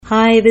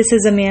Hi, this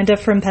is Amanda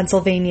from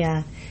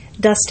Pennsylvania.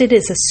 Dusted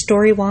is a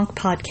Storywonk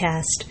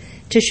podcast.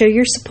 To show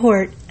your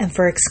support and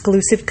for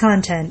exclusive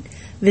content,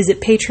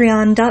 visit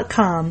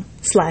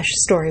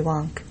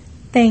patreon.com/storywonk.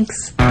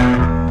 Thanks.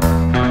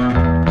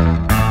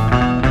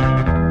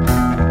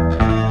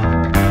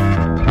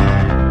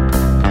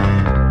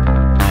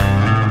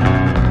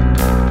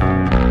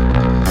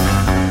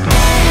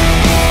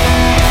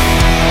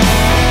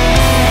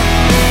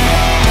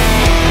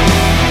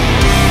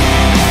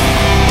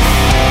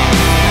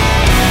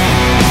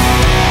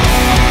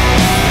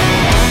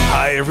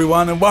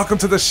 Everyone, and welcome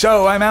to the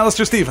show. I'm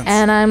Alistair Stevens.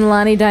 And I'm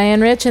Lonnie Diane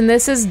Rich, and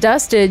this is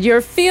Dusted.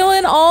 You're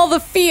feeling all the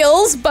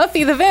feels,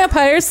 Buffy the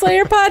Vampire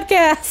Slayer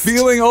podcast.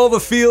 Feeling all the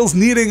feels,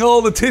 needing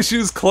all the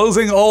tissues,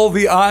 closing all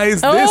the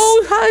eyes.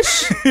 Oh,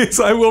 hush. Is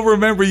I Will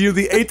Remember You,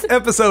 the 8th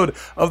episode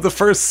of the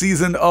first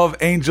season of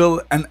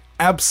Angel, an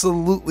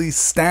absolutely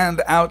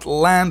standout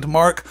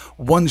landmark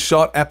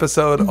one-shot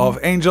episode of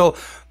Angel.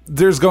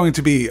 There's going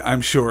to be,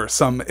 I'm sure,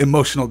 some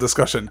emotional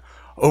discussion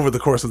over the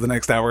course of the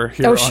next hour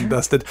here on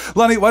Dusted.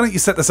 Lonnie, why don't you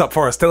set this up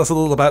for us? Tell us a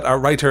little about our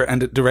writer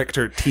and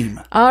director team.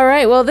 All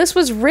right. Well, this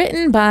was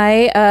written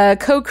by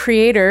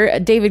co-creator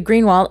David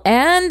Greenwald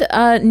and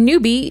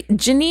newbie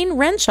Janine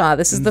Renshaw.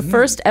 This is the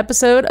first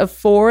episode of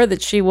 4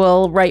 that she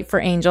will write for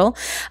Angel.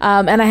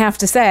 And I have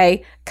to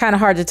say, kind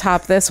of hard to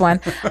top this one.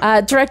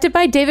 Directed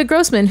by David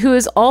Grossman, who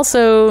is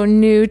also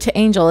new to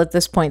Angel at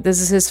this point. This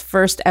is his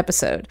first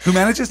episode. Who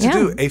manages to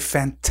do a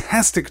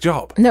fantastic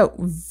job. No,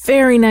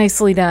 very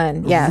nicely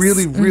done. Yes.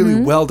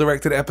 Really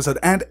well-directed episode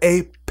and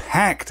a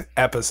packed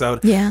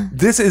episode. Yeah.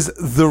 This is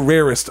the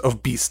rarest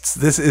of beasts.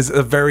 This is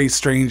a very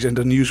strange and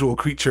unusual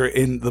creature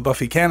in the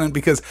Buffy canon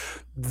because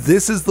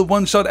this is the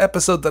one-shot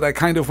episode that I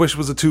kind of wish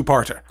was a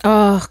two-parter.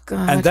 Oh,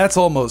 God. And that's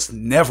almost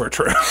never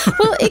true.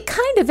 Well, it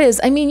kind of is.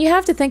 I mean, you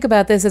have to think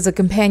about this as a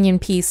companion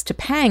piece to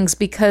Pangs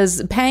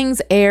because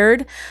Pangs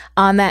aired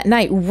on that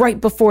night right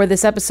before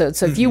this episode.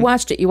 So if you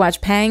watched it, you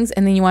watched Pangs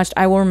and then you watched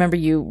I Will Remember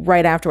You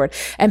right afterward.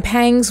 And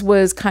Pangs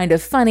was kind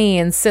of funny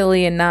and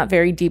silly and not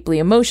very deeply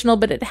emotional,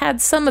 but it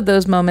had some of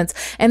those moments.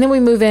 And then we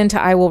move into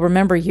I Will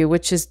Remember You,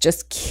 which is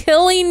just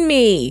killing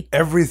me.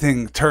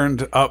 Everything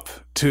turned up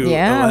to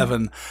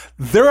 11.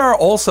 There are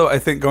also, I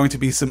think, going to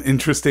be some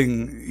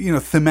interesting,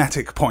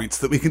 thematic points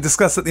that we can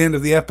discuss at the end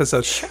of the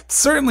episode. Sure.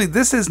 Certainly,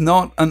 this is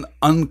not an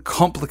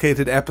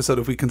uncomplicated episode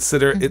if we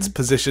consider its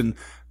position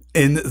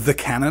in the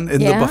canon, in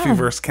the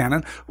Buffyverse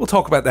canon. We'll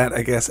talk about that,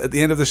 I guess, at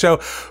the end of the show.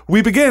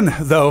 We begin,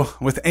 though,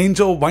 with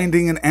Angel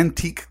winding an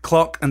antique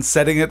clock and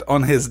setting it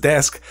on his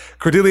desk.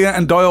 Cordelia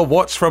and Doyle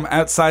watch from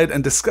outside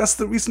and discuss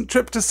the recent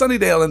trip to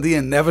Sunnydale and the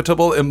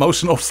inevitable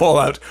emotional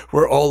fallout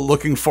we're all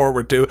looking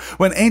forward to.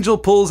 When Angel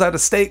pulls out a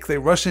stake, they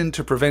rush in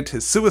to prevent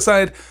his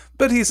suicide,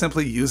 but he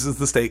simply uses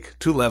the stake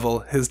to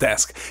level his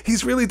desk.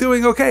 He's really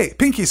doing okay.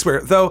 Pinky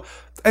swear, though,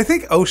 I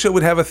think OSHA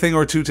would have a thing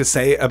or two to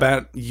say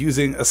about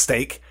using a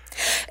stake.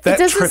 That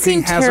it doesn't tripping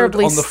seem hazard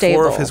terribly on the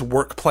stable. floor of his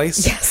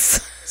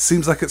workplace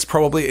seems like it's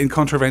probably in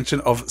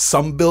contravention of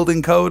some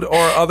building code or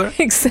other.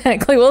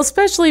 Exactly. Well,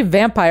 especially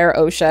vampire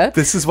OSHA.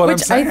 This is what I'm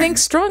saying. Which I think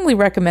strongly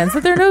recommends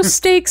that there are no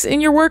stakes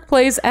in your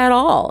workplace at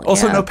all.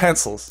 Also, no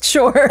pencils.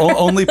 Sure.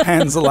 Only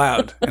pens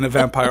allowed in a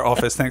vampire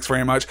office. Thanks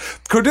very much.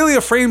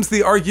 Cordelia frames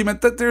the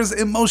argument that there's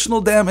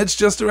emotional damage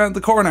just around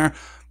the corner.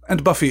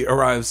 And Buffy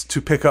arrives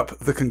to pick up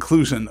the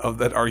conclusion of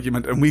that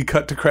argument, and we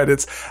cut to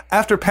credits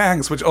after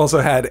Pangs, which also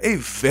had a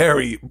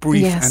very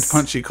brief and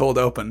punchy cold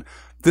open.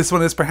 This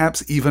one is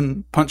perhaps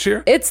even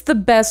punchier. It's the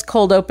best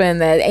cold open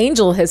that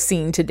Angel has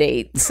seen to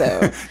date,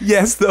 so...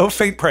 Yes, though,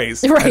 faint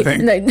praise, right. I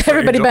think,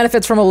 everybody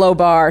benefits from a low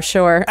bar,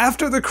 sure.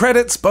 After the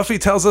credits, Buffy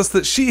tells us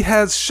that she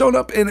has shown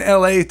up in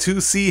LA to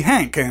see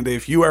Hank, and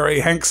if you are a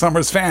Hank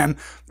Summers fan...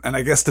 and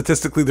I guess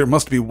statistically there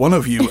must be one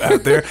of you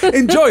out there,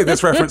 enjoy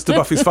this reference to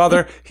Buffy's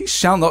father. He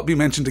shall not be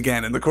mentioned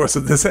again in the course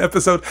of this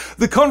episode.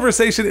 The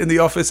conversation in the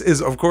office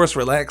is, of course,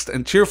 relaxed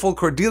and cheerful.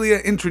 Cordelia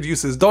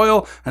introduces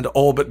Doyle and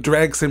all but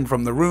drags him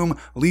from the room,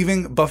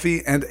 leaving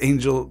Buffy and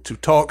Angel to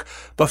talk.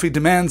 Buffy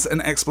demands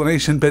an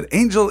explanation, but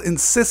Angel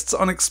insists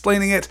on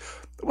explaining it,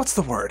 what's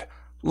the word?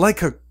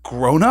 Like a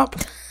grown-up?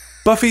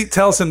 Buffy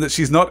tells him that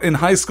she's not in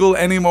high school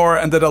anymore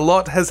and that a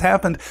lot has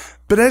happened.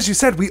 But as you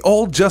said, we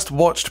all just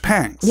watched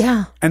Pangs.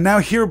 Yeah. And now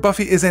here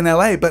Buffy is in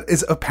LA, but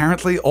is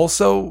apparently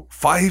also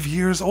 5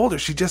 years older.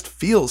 She just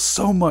feels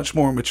so much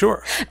more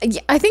mature.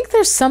 I think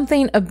there's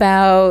something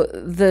about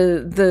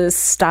the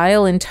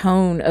style and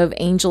tone of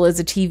Angel as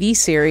a TV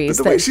series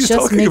that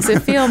just makes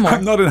it feel more.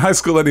 I'm not in high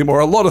school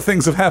anymore. A lot of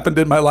things have happened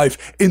in my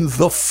life in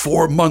the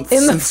 4 months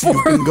since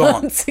you've been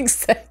gone.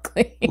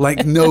 Exactly.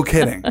 Like, no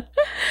kidding.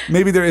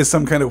 Maybe there is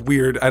some kind of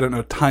weird, I don't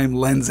know, time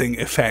lensing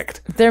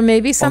effect. There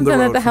may be something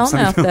that the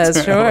Hellmouth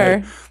does,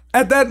 sure.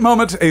 At that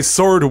moment, a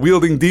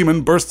sword-wielding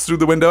demon bursts through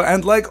the window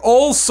and, like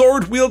all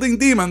sword-wielding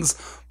demons,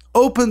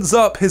 opens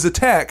up his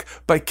attack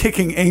by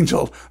kicking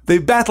Angel. They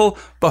battle.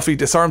 Buffy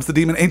disarms the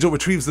demon. Angel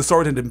retrieves the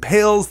sword and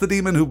impales the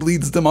demon, who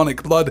bleeds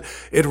demonic blood.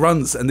 It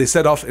runs, and they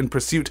set off in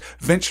pursuit,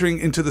 venturing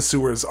into the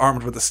sewers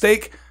armed with a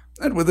stake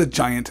and with a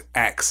giant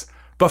axe.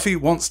 Buffy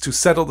wants to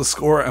settle the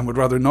score and would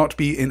rather not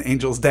be in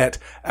Angel's debt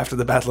after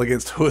the battle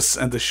against Hus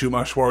and the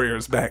Shumash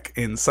warriors back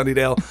in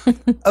Sunnydale.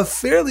 A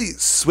fairly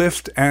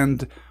swift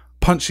and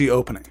punchy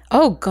opening.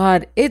 Oh,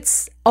 God.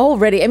 It's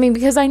already, I mean,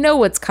 because I know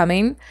what's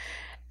coming.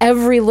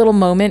 Every little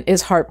moment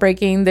is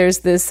heartbreaking.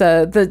 There's this,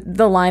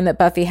 the line that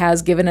Buffy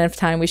has, given enough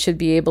time, we should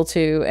be able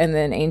to, and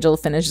then Angel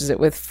finishes it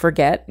with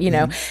forget, you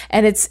know,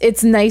 and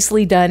it's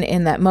nicely done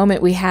in that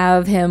moment. We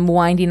have him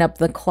winding up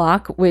the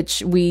clock,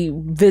 which we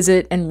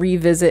visit and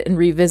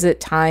revisit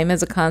time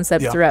as a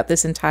concept throughout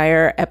this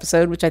entire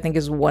episode, which I think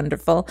is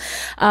wonderful.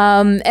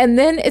 And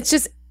then it's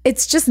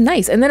just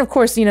nice. And then, of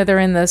course, you know, they're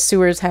in the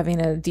sewers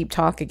having a deep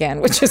talk again,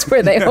 which is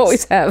where they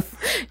always have,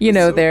 you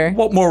know,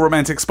 what more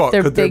romantic spot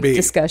could there be? Their big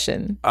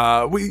discussion.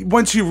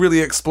 Once you really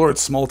explored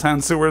small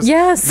town sewers,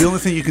 the only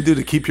thing you can do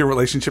to keep your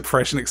relationship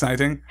fresh and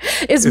exciting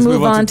is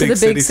move on to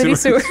the big city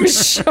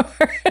sewers. Sure.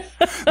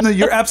 No,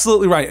 you're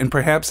absolutely right. And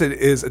perhaps it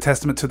is a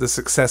testament to the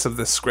success of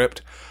this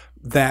script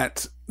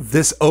that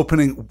this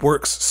opening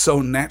works so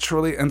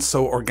naturally and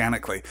so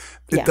organically.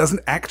 It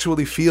doesn't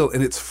actually feel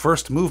in its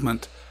first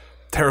movement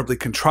terribly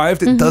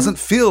contrived. It doesn't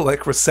feel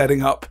like we're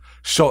setting up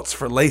shots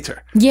for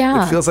later.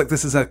 Yeah. It feels like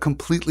this is a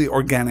completely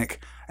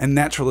organic and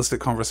naturalistic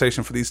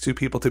conversation for these two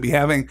people to be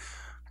having.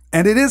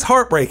 And it is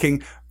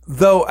heartbreaking,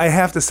 though I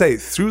have to say,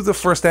 through the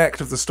first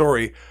act of the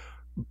story,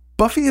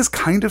 Buffy is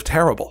kind of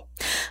terrible.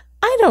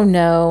 I don't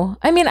know.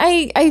 I mean,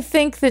 I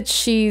think that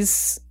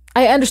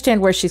I understand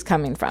where she's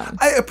coming from.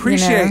 I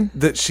appreciate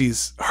that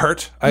she's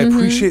hurt. I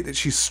appreciate that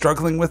she's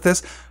struggling with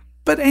this.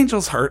 But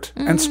Angel's hurt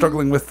and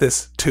struggling with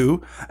this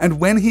too. And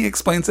when he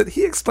explains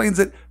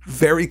it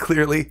very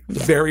clearly,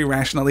 very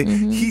rationally.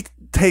 He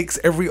takes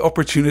every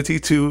opportunity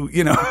to,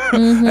 you know,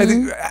 I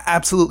think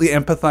absolutely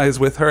empathize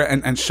with her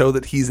and show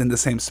that he's in the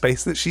same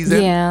space that she's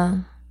in. Yeah.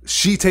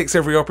 She takes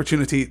every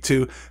opportunity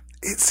to,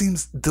 it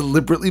seems,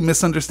 deliberately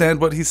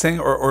misunderstand what he's saying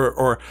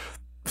or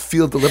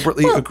feel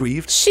deliberately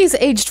aggrieved. She's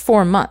aged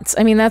 4 months.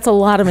 I mean, that's a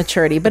lot of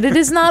maturity, but it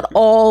is not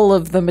all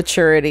of the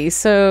maturity.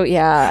 So,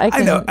 yeah.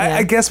 I know. Yeah.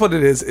 I guess what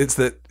it is, it's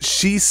that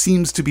she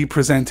seems to be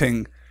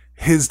presenting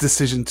his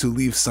decision to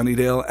leave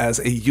Sunnydale as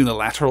a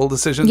unilateral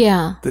decision.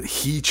 Yeah. That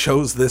he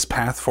chose this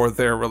path for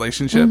their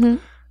relationship.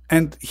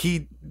 And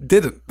he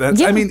didn't.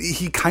 I mean,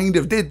 he kind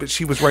of did, but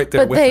she was right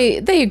there with him.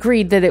 But they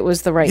agreed that it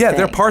was the right thing. Yeah,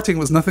 their parting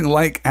was nothing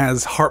like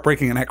as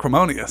heartbreaking and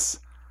acrimonious.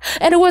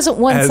 And it wasn't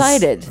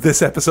one-sided. As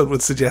this episode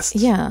would suggest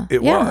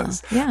it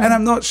was. Yeah. And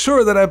I'm not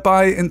sure that I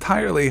buy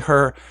entirely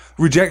her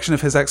rejection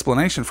of his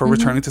explanation for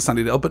returning to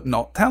Sunnydale, but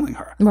not telling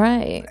her.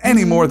 Right.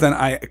 Any more than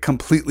I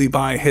completely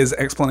buy his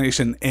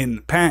explanation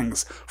in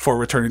Pangs for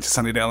returning to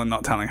Sunnydale and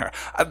not telling her.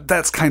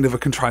 That's kind of a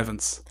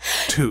contrivance,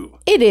 too.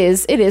 It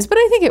is, but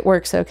I think it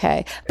works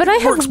okay. But I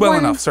have works well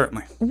enough,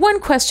 certainly.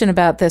 One question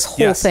about this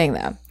whole thing,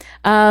 though.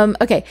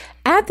 Okay,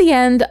 at the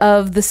end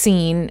of the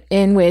scene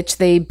in which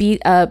they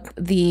beat up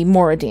the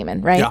Mora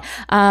demon, right? Yeah.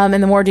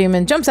 And the Mora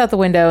demon jumps out the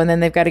window and then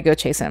they've got to go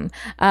chase him.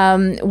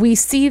 We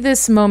see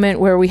this moment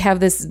where we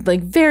have this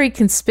like very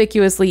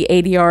conspicuously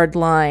 80-yard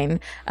line,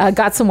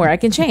 got somewhere I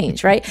can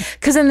change, right?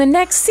 Because in the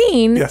next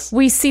scene,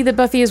 we see that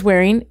Buffy is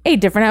wearing a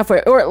different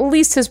outfit, or at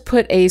least has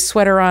put a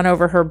sweater on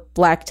over her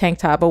black tank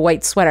top, a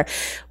white sweater.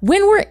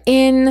 When we're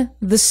in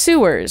the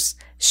sewers,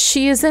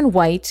 she is in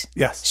white.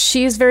 Yes.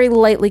 She is very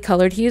lightly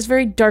colored. He is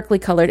very darkly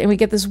colored. And we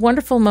get this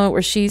wonderful moment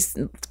where she's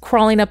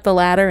crawling up the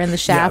ladder in the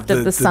shaft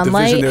of the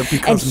sunlight. And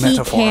he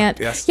metaphor. Can't.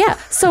 Yes. Yeah.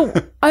 So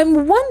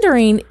I'm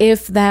wondering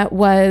if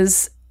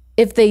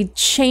they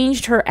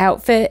changed her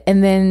outfit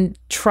and then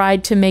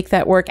tried to make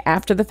that work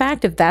after the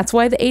fact, if that's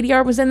why the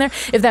ADR was in there,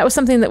 if that was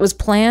something that was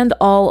planned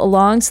all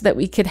along so that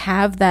we could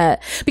have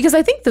that. Because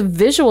I think the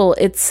visual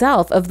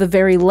itself of the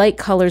very light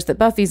colors that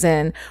Buffy's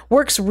in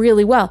works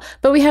really well.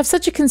 But we have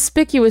such a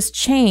conspicuous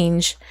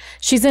change.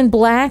 She's in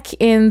black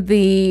in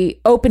the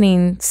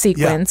opening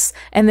sequence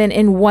and then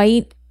in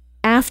white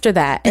after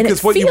that. And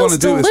because what you want to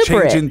do is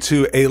change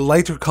into a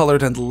lighter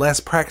colored and less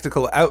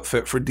practical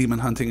outfit for demon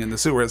hunting in the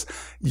sewers.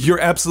 You're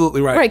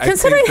absolutely right. Right.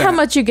 Considering how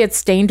much you get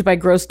stained by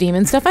gross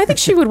demon stuff, I think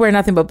she would wear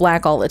nothing but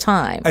black all the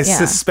time. I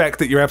suspect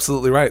that you're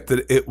absolutely right,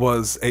 that it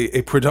was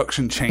a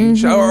production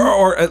change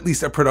or at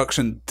least a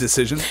production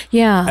decision.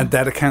 Yeah. And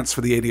that accounts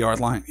for the ADR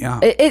line. Yeah.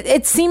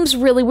 It seems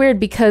really weird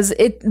because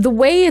the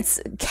way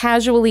it's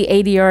casually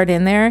ADR'd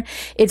in there,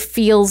 it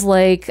feels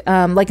like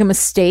a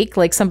mistake,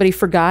 like somebody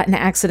forgot and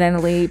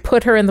accidentally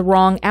put her in the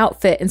wrong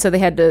outfit, and so they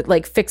had to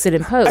like fix it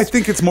in post. I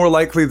think it's more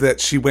likely that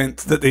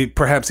they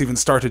perhaps even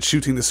started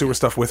shooting the sewer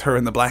stuff with her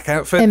in the black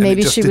outfit, and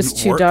maybe she was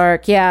too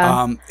dark.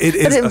 Yeah, it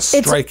is a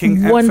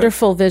striking, it's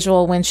wonderful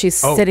visual when she's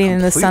sitting in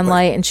the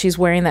sunlight and she's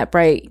wearing that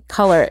bright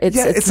color.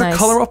 It's nice. A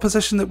color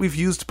opposition that we've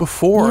used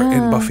before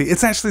in Buffy.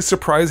 It's actually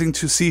surprising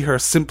to see her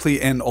simply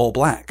in all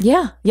black.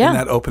 Yeah, in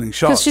that opening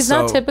shot, because she's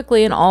not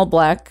typically an all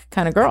black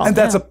kind of girl, and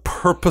that's a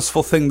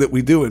purposeful thing that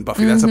we do in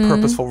Buffy. That's a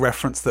purposeful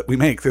reference that we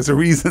make. There's a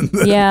reason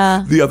that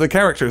the other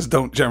characters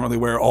don't generally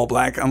wear all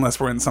black unless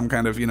we're in some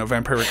kind of,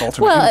 vampiric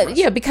alternate universe.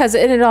 Yeah, because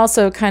it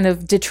also kind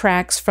of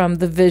detracts from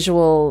the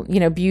visual,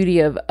 beauty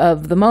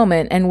of the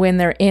moment. And when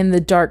they're in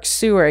the dark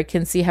sewer, I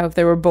can see how if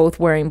they were both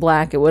wearing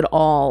black, it would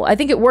I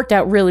think it worked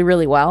out really,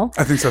 really well.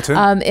 I think so too.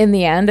 In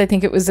the end, I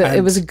think it was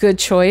a good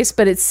choice,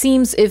 but it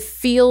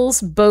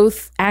feels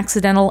both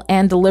accidental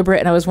and deliberate.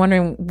 And I was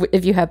wondering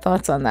if you had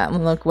thoughts on that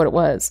and look what it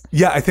was.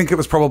 Yeah, I think it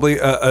was probably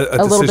a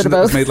decision that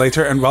was made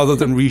later, and rather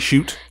than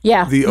reshoot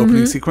the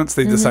opening sequence,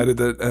 they decided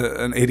that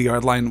an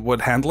 80-yard line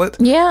would handle it.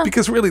 Yeah.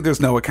 Because really there's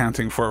no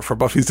accounting for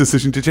Buffy's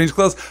decision to change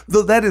clothes,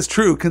 though that is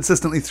true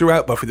consistently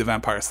throughout Buffy the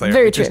Vampire Slayer.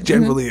 Very we true. Just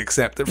generally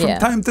accept that from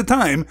time to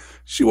time,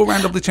 she will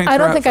randomly change her outfit. I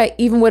don't outfit. think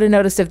I even would have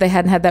noticed if they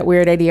hadn't had that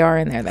weird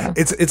ADR in there, though.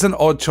 It's an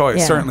odd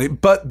choice, certainly,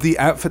 but the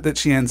outfit that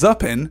she ends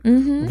up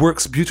in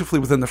works beautifully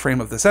within the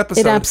frame of this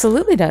episode. It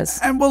absolutely does.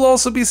 And will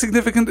also be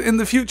significant in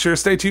the future.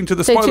 Stay tuned to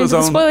the spoiler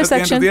zone at the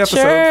end of the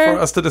episode for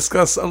us to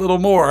discuss a little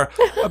more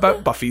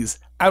about Buffy's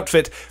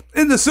outfit.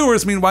 In the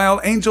sewers, meanwhile,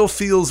 Angel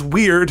feels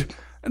weird,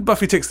 and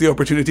Buffy takes the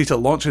opportunity to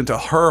launch into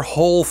her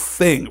whole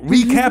thing,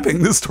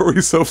 recapping the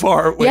story so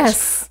far. Which,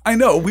 yes. I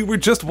know, we were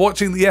just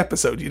watching the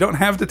episode. You don't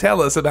have to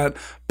tell us about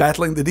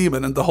battling the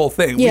demon and the whole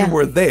thing. Yeah. We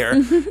were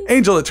there.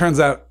 Angel, it turns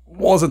out,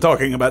 wasn't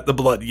talking about the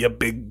blood, you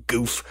big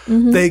goof.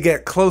 They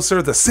get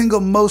closer, the single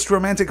most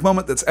romantic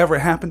moment that's ever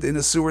happened in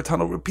a sewer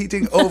tunnel,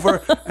 repeating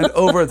over and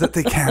over that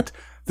they can't,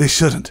 they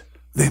shouldn't,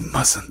 they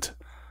mustn't.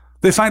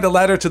 They find a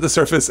ladder to the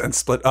surface and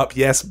split up.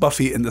 Yes,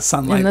 Buffy in the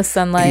sunlight. In the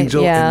sunlight,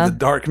 Angel in the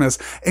darkness.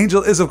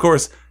 Angel is, of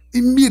course,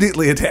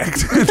 immediately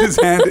attacked, and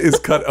his hand is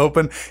cut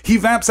open. He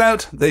vamps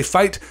out, they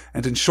fight,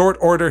 and in short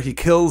order he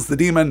kills the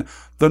demon,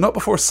 though not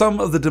before some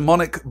of the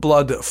demonic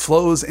blood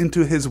flows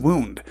into his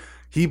wound.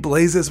 He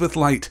blazes with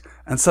light,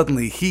 and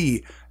suddenly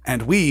he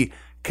and we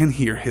can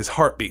hear his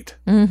heartbeat.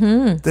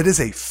 That is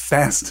a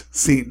fast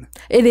scene.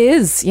 It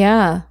is,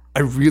 yeah. I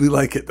really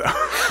like it, though.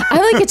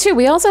 I like it, too.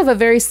 We also have a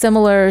very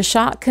similar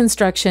shot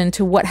construction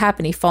to what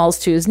happened. He falls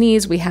to his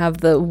knees. We have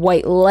the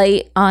white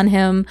light on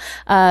him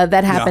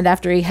that happened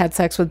after he had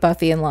sex with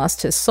Buffy and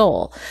lost his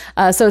soul.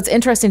 So it's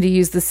interesting to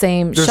use the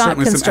same shot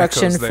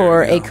construction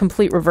for a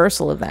complete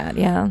reversal of that,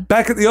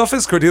 Back at the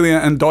office, Cordelia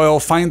and Doyle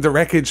find the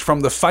wreckage from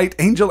the fight.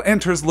 Angel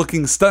enters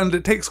looking stunned.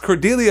 It takes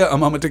Cordelia a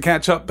moment to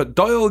catch up, but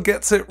Doyle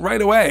gets it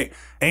right away.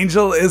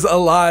 Angel is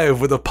alive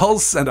with a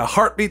pulse and a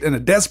heartbeat and a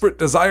desperate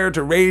desire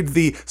to raid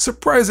the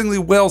surprisingly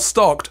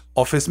well-stocked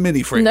office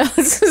mini-fridge. No,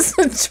 this is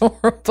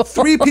adorable.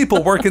 3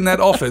 people work in that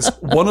office.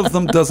 One of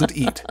them doesn't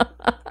eat.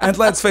 And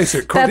let's face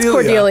it,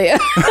 Cordelia.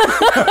 That's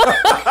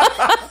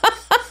Cordelia.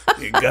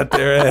 You got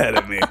there ahead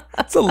of me.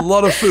 It's a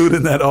lot of food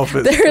in that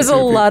office. There is a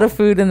lot of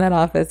food in that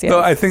office, So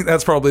I think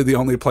that's probably the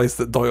only place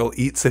that Doyle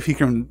eats, if he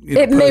can.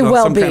 It may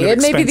well be. It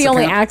may be the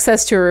only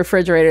access to a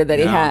refrigerator that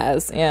he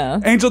has.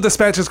 Angel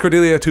dispatches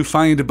Cordelia to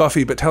find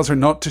Buffy, but tells her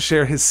not to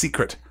share his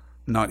secret.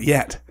 Not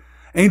yet.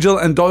 Angel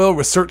and Doyle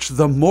research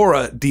the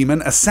Mora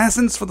demon,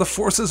 assassins for the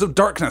forces of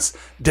darkness,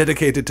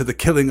 dedicated to the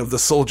killing of the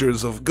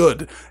soldiers of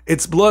good.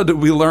 Its blood,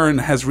 we learn,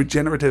 has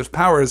regenerative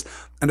powers,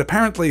 and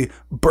apparently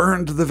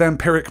burned the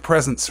vampiric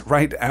presence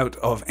right out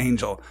of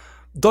Angel.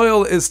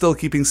 Doyle is still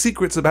keeping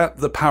secrets about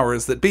the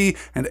powers that be,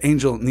 and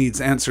Angel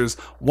needs answers.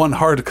 One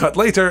hard cut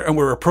later, and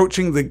we're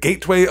approaching the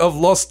gateway of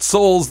lost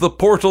souls, the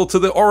portal to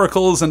the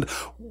oracles, and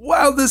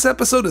wow, this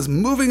episode is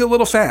moving a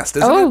little fast,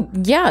 isn't it? Oh,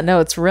 yeah, no,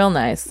 it's real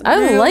nice.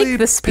 I like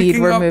the speed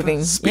we're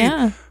moving.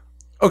 Yeah.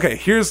 Okay,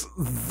 here's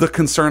the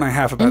concern I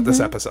have about this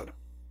episode.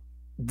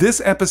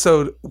 This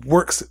episode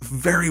works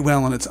very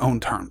well on its own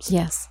terms.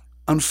 Yes.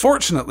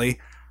 Unfortunately,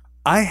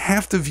 I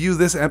have to view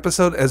this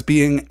episode as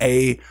being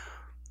a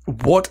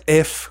what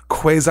if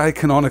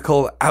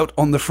quasi-canonical out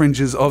on the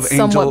fringes of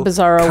somewhat Angel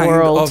bizarro kind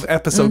world of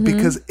episode,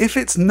 because if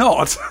it's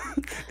not,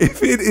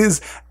 if it is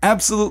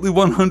absolutely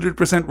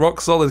 100% rock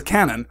solid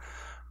canon,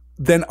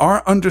 then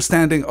our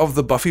understanding of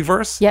the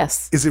Buffyverse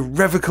is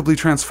irrevocably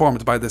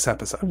transformed by this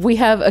episode. We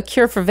have a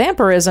cure for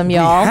vampirism,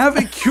 y'all. We have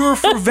a cure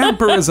for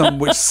vampirism,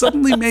 which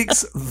suddenly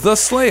makes the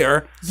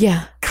Slayer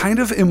kind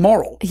of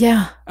immoral.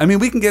 Yeah. I mean,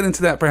 we can get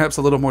into that perhaps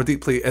a little more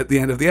deeply at the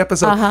end of the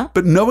episode,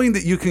 but knowing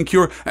that you can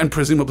cure, and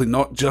presumably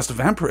not just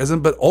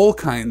vampirism, but all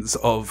kinds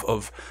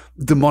of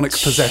demonic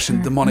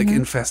possession, demonic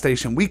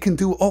infestation, we can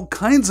do all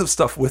kinds of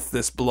stuff with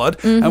this blood,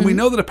 and we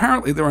know that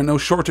apparently there are no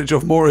shortage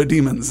of Mora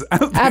demons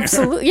out there.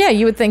 Absolutely. Yeah,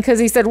 you would think, because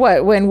he said,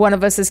 what, when one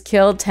of us is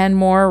killed, 10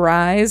 more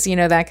rise,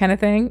 that kind of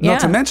thing. Not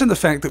to mention the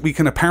fact that we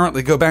can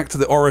apparently go back to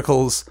the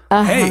oracles,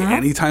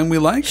 anytime we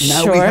like.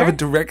 Now we have a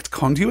direct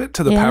conduit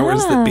to the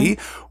powers that be.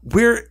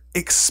 We're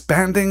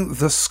expanding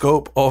the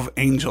scope of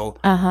Angel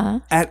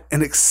at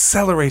an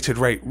accelerated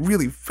rate,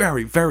 really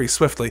very, very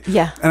swiftly.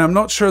 Yeah. And I'm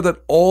not sure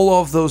that all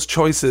of those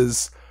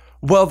choices,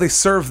 well, they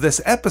serve this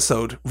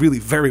episode really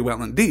very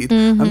well indeed.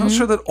 I'm not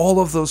sure that all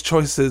of those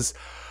choices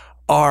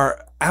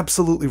are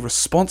absolutely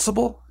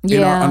responsible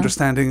in our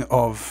understanding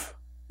of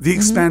the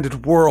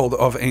expanded world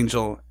of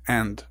Angel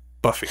and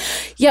Buffy.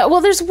 Yeah,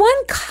 well, there's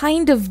one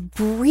kind of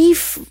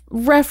brief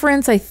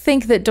reference, I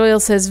think, that Doyle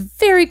says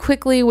very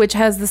quickly, which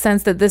has the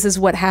sense that this is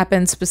what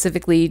happened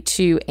specifically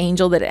to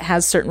Angel, that it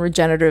has certain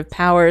regenerative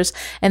powers,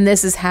 and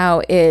this is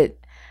how it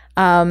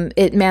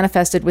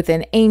manifested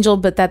within Angel,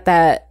 but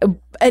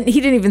and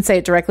he didn't even say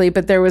it directly,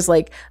 but there was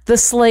like the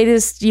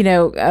slightest,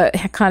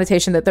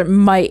 connotation that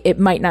it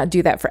might not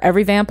do that for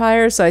every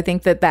vampire. So I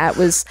think that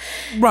was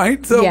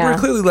right. So we're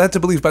clearly led to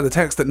believe by the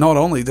text that not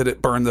only did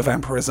it burn the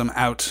vampirism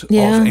out of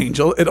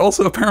Angel, it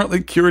also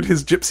apparently cured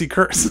his gypsy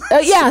curse.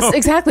 Yes, so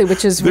exactly,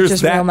 which is real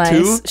nice.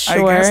 Too,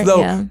 sure, I guess,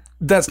 though.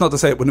 That's not to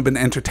say it wouldn't have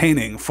been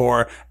entertaining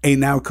for a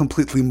now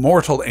completely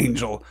mortal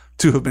Angel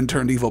to have been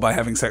turned evil by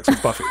having sex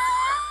with Buffy.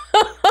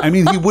 I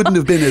mean, he wouldn't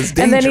have been as dangerous.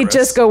 And then he'd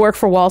just go work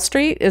for Wall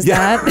Street? Is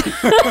that?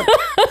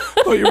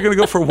 Oh, you were going to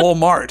go for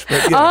Walmart.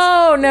 But yes.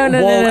 Oh, no.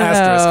 Wall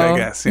asterisk, I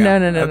guess. Yeah,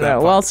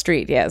 no. Wall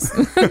Street, yes.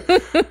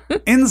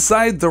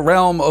 Inside the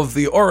realm of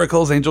the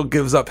oracles, Angel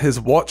gives up his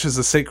watch as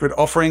a sacred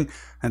offering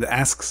and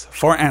asks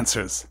for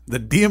answers. The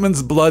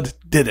demon's blood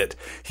did it.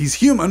 He's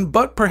human,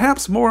 but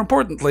perhaps more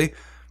importantly,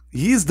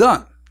 he's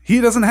done.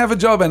 He doesn't have a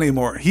job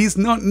anymore. He's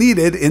not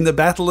needed in the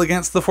battle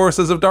against the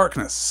forces of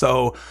darkness.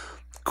 So,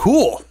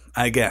 cool,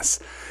 I guess.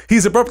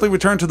 He's abruptly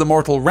returned to the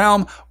mortal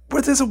realm,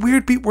 where there's a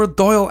weird beat where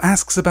Doyle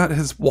asks about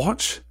his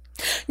watch.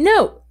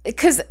 No,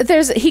 because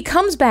he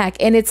comes back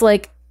and it's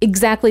like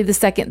exactly the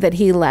second that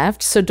he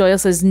left. So Doyle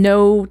says,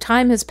 no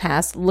time has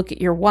passed. Look at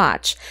your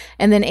watch.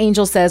 And then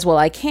Angel says, well,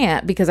 I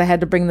can't because I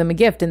had to bring them a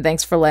gift and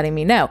thanks for letting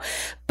me know.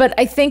 But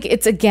I think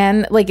it's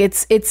again, like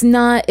it's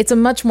a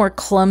much more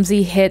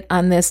clumsy hit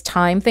on this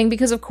time thing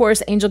because of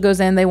course Angel goes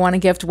in, they want a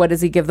gift. What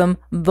does he give them?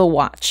 The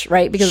watch,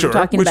 right? Because we're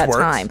talking about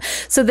time.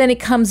 So then it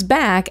comes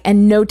back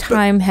and no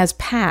time has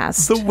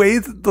passed. The way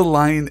that the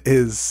line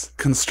is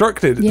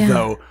constructed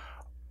though,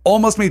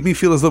 almost made me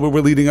feel as though we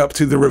were leading up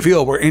to the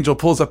reveal where Angel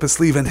pulls up his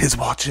sleeve and his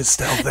watch is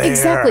still there.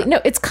 Exactly.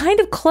 No, it's kind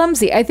of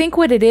clumsy. I think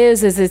what it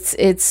is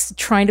it's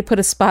trying to put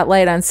a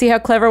spotlight on, see how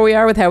clever we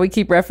are with how we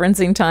keep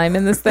referencing time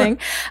in this thing.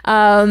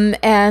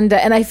 And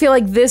I feel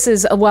like this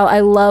is, well, I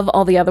love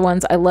all the other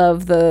ones. I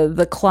love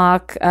the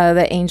clock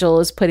that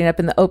Angel is putting up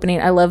in the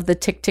opening. I love the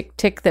tick, tick,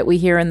 tick that we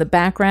hear in the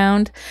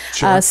background,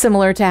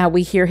 similar to how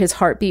we hear his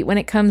heartbeat when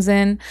it comes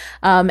in.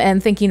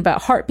 And thinking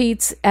about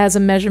heartbeats as a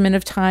measurement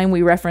of time,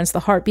 we reference the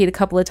heartbeat a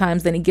couple of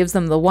times, then he gives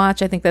them the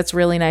watch. I think that's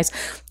really nice.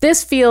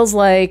 This feels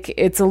like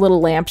it's a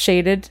little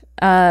lampshaded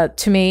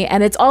to me,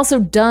 and it's also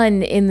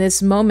done in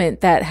this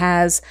moment that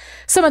has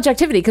so much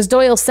activity because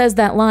Doyle says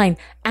that line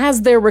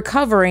as they're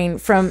recovering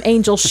from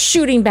Angel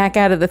shooting back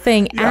out of the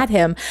thing at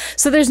him.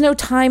 So there's no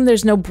time,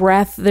 there's no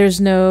breath, and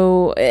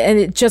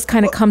it just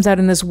kind of comes out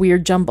in this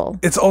weird jumble.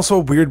 It's also a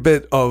weird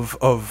bit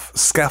of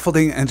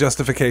scaffolding and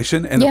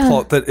justification in a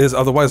plot that is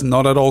otherwise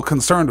not at all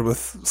concerned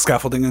with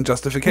scaffolding and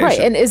justification. Right,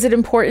 and is it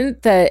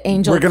important that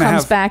Angel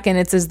comes back and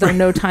it's as though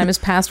no time has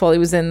passed while he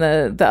was in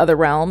the other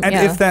realm? And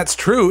if that's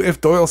true,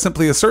 if Doyle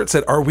simply asserts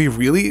it, are we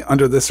really,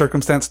 under this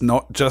circumstance,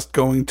 not just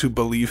going to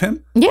believe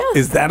him? Yeah.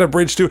 Is that a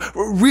bridge to...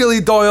 Really,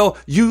 Doyle,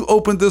 you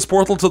opened this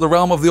portal to the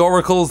realm of the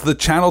oracles, the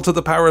channel to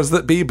the powers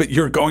that be, but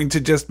you're going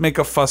to just make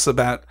a fuss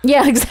about...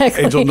 Yeah,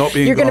 exactly. Angel not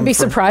being... You're going to be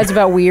surprised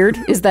about weird.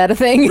 Is that a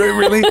thing?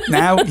 Really?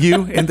 Now?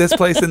 You? In this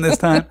place? In this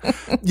time?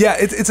 Yeah,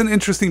 it's an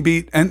interesting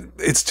beat, and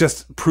it's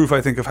just proof,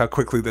 I think, of how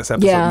quickly this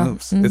episode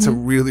moves. Mm-hmm. It's a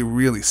really,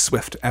 really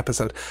swift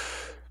episode.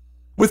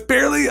 With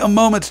barely a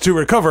moment to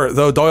recover,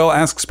 though, Doyle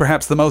asks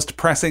perhaps the most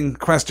pressing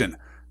question.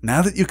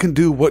 Now that you can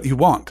do what you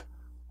want,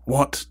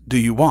 what do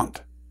you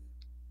want?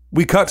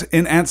 We cut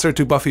in answer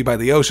to Buffy by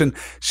the ocean.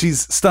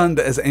 She's stunned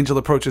as Angel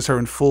approaches her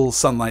in full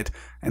sunlight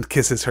and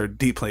kisses her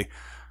deeply.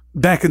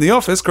 Back in the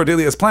office,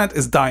 Cordelia's plant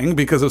is dying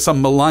because of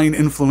some malign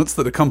influence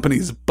that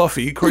accompanies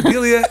Buffy.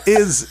 Cordelia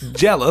is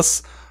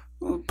jealous.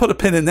 We'll put a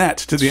pin in that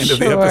to the end of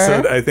the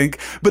episode, I think.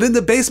 But in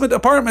the basement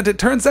apartment, it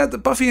turns out that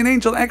Buffy and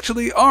Angel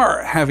actually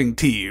are having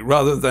tea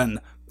rather than,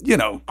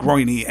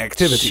 groiny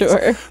activities.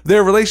 Sure.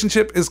 Their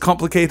relationship is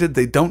complicated.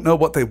 They don't know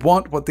what they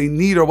want, what they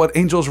need, or what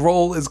Angel's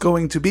role is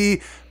going to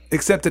be,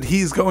 except that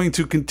he's going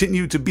to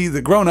continue to be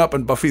the grown-up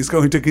and Buffy's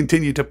going to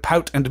continue to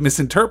pout and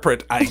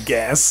misinterpret, I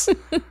guess.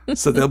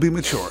 So they'll be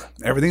mature.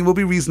 Everything will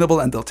be reasonable,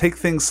 and they'll take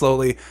things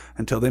slowly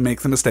until they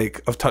make the mistake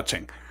of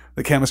touching.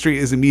 The chemistry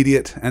is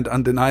immediate and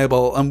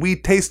undeniable, and we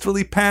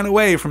tastefully pan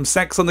away from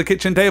sex on the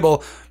kitchen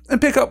table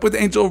and pick up with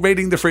Angel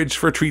raiding the fridge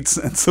for treats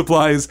and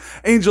supplies.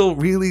 Angel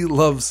really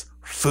loves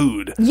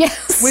food.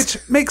 Yes. Which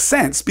makes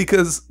sense,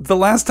 because the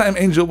last time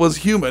Angel was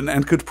human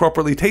and could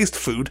properly taste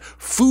food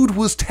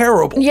was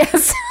terrible.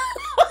 Yes.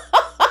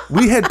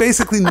 We had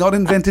basically not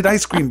invented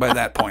ice cream by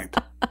that point.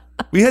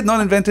 We had not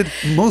invented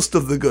most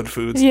of the good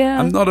foods. Yeah.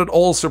 I'm not at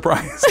all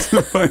surprised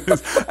by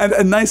this. And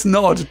a nice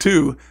nod,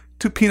 too,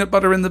 to peanut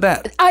butter in the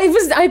bed. I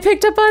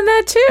picked up on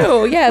that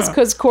too. Yes,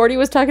 because Cordy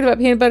was talking about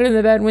peanut butter in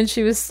the bed when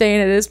she was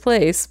staying at his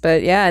place.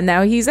 But yeah,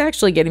 now he's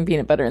actually getting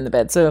peanut butter in the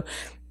bed. So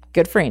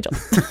good for Angel.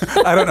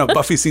 I don't know.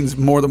 Buffy seems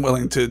more than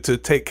willing to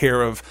take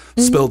care of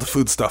spilled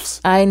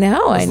foodstuffs. I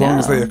know. As long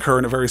as they occur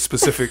in a very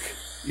specific,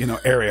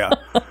 area.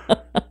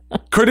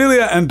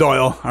 Cordelia and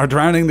Doyle are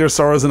drowning their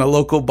sorrows in a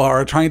local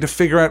bar, trying to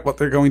figure out what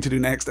they're going to do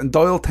next, and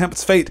Doyle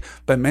tempts fate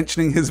by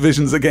mentioning his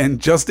visions again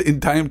just in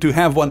time to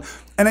have one.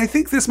 And I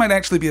think this might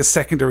actually be a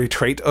secondary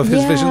trait of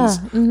his visions,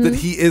 that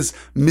he is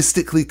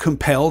mystically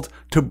compelled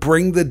to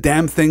bring the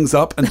damn things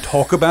up and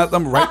talk about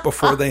them right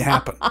before they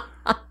happen.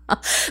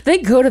 They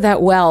go to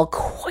that well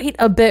quite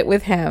a bit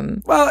with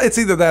him. Well, it's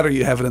either that or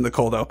you have it in the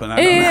cold open. I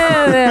don't know.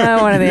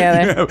 Yeah, one or the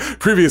other.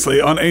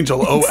 Previously on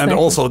Angel, and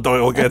also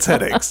Doyle gets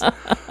headaches.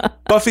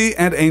 Buffy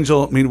and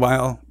Angel,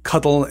 meanwhile,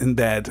 cuddle in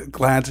bed,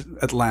 glad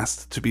at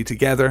last to be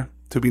together,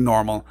 to be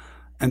normal,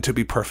 and to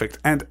be perfect.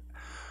 And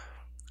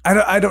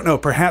I don't know,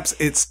 perhaps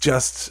it's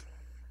just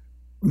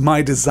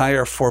my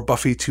desire for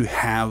Buffy to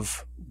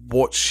have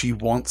what she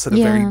wants at a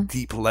very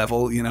deep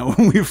level. You know,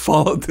 we've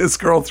followed this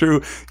girl through,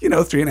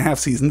 3.5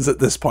 seasons at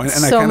this point. And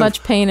so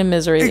much pain and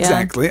misery.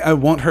 Exactly. Yeah. I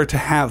want her to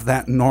have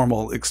that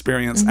normal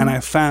experience. And I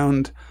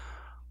found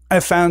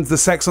the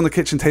sex on the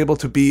kitchen table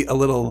to be a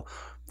little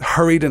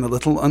hurried and a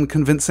little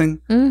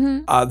unconvincing.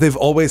 They've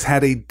always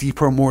had a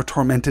deeper, more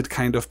tormented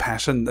kind of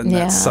passion than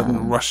that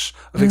sudden rush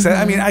of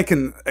excitement. I mean, I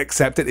can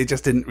accept it. It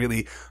just didn't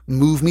really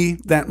move me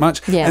that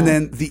much. Yeah. And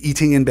then the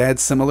eating in bed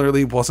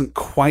similarly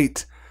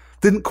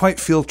didn't quite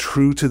feel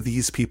true to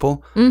these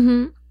people.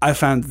 I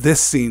found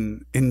this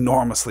scene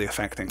enormously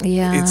affecting.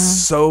 Yeah. It's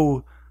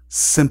so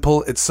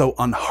simple. It's so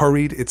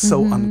unhurried. It's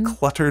so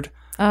uncluttered.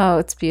 Oh,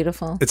 it's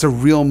beautiful. It's a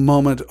real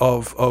moment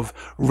of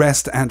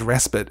rest and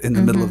respite in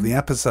the middle of the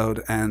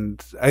episode.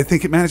 And I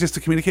think it manages to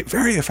communicate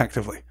very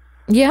effectively.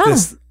 Yeah.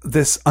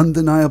 This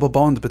undeniable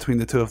bond between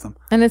the two of them.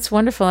 And it's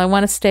wonderful. I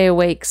want to stay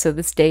awake so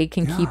this day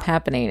can keep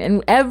happening.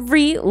 And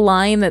every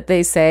line that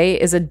they say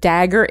is a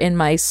dagger in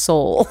my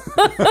soul.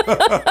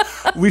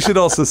 We should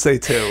also say,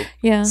 too,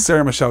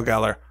 Sarah Michelle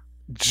Gellar,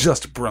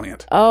 just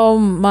brilliant. Oh,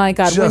 my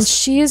God. When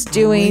she is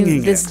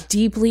doing this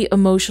deeply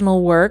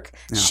emotional work,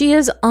 she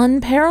is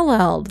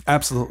unparalleled.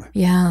 Absolutely.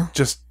 Yeah.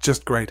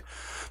 Just great.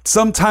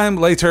 Sometime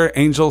later,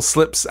 Angel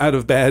slips out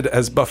of bed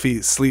as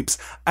Buffy sleeps.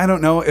 I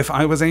don't know if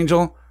I was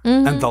Angel,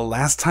 and the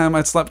last time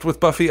I slept with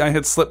Buffy, I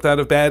had slipped out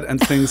of bed and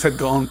things had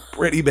gone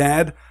pretty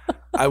bad.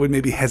 I would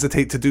maybe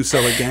hesitate to do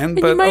so again.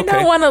 But you might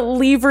not want to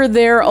leave her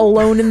there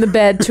alone in the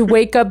bed to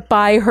wake up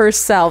by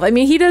herself. I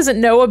mean, he doesn't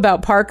know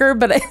about Parker,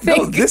 but I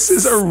think this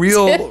is a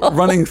real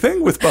running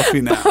thing with Buffy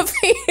now.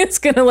 Buffy is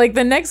going to, like,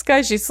 the next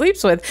guy she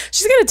sleeps with,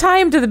 she's going to tie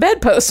him to the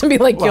bedpost and be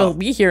like, you'll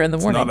be here in the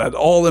morning. It's not at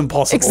all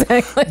impossible.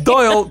 Exactly.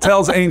 Doyle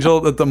tells Angel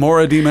that the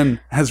Mora demon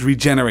has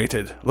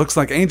regenerated. Looks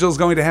like Angel's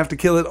going to have to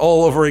kill it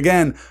all over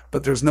again,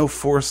 but there's no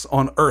force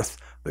on Earth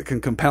that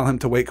can compel him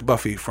to wake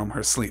Buffy from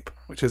her sleep,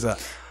 which is a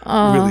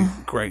really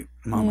great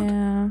moment.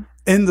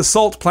 Yeah. In the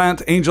salt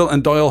plant, Angel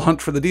and Doyle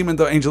hunt for the demon,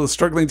 though Angel is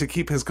struggling to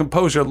keep his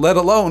composure, let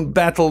alone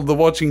battle the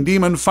watching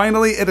demon.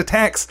 Finally, it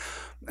attacks,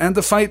 and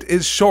the fight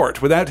is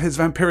short. Without his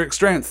vampiric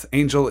strength,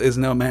 Angel is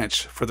no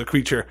match for the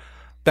creature.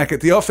 Back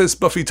at the office,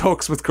 Buffy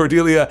talks with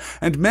Cordelia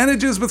and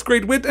manages with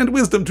great wit and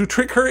wisdom to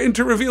trick her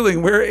into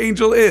revealing where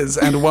Angel is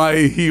and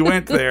why he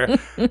went there.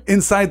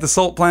 Inside the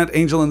salt plant,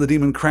 Angel and the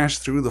demon crash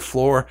through the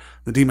floor.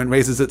 The demon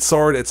raises its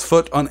sword, its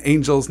foot on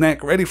Angel's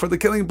neck, ready for the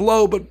killing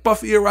blow, but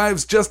Buffy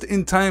arrives just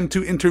in time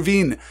to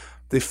intervene.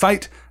 They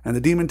fight, and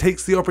the demon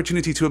takes the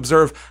opportunity to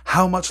observe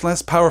how much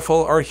less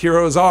powerful our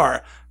heroes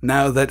are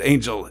now that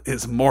Angel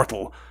is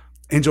mortal.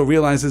 Angel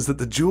realizes that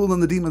the jewel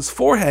in the demon's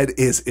forehead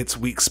is its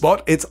weak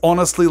spot. It's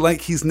honestly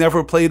like he's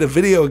never played a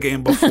video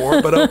game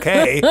before, but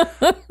okay.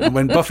 And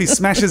when Buffy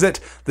smashes it,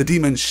 the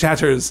demon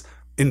shatters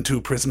into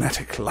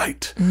prismatic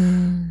light.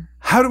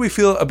 How do we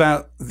feel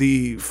about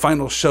the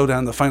final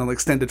showdown, the final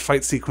extended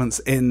fight sequence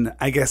in,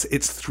 I guess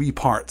it's 3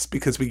 parts,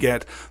 because we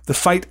get the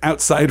fight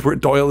outside where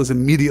Doyle is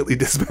immediately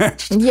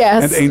dispatched.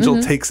 Yes. And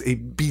Angel takes a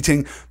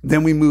beating.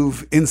 Then we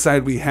move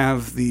inside. We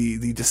have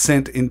the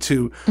descent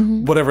into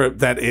whatever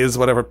that is,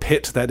 whatever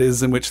pit that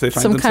is in which they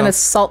find themselves. Some kind of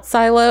salt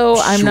silo.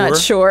 I'm not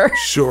sure.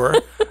 Sure.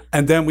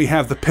 And then we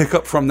have the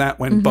pickup from that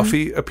when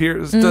Buffy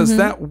appears. Does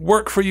that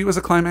work for you as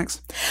a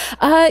climax?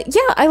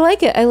 Yeah, I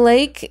like it. I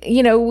like,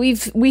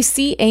 we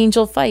see Angel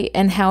fight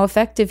and how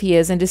effective he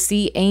is, and to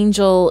see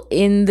Angel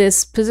in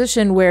this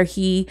position where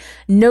he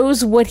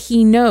knows what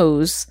he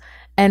knows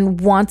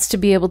and wants to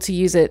be able to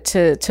use it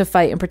to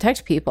fight and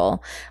protect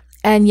people,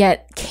 and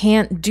yet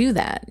can't do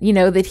that.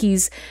 That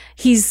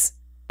he's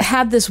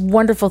had this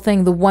wonderful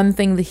thing, the one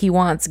thing that he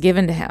wants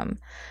given to him.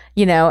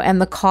 And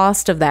the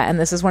cost of that. And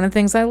this is one of the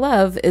things I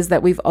love, is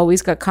that we've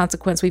always got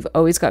consequence. We've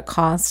always got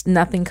cost.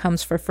 Nothing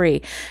comes for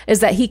free. Is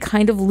that he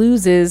kind of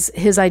loses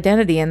his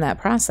identity in that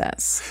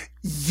process.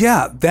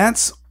 Yeah,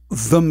 that's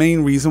the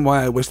main reason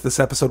why I wish this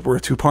episode were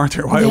a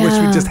 2-parter. Why I wish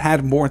we just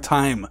had more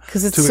time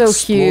to explore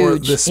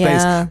huge. This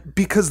space. Yeah.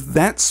 Because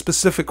that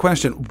specific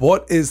question,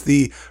 what is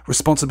the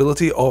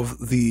responsibility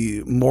of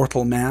the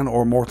mortal man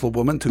or mortal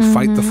woman to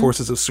fight the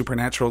forces of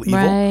supernatural evil?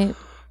 Right.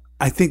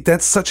 I think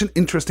that's such an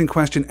interesting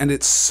question, and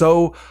it's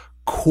so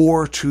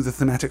core to the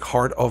thematic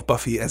heart of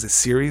Buffy as a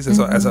series, as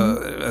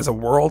a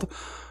world.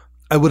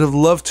 I would have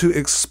loved to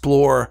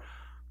explore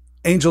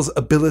Angel's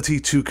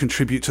ability to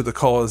contribute to the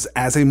cause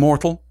as a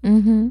mortal,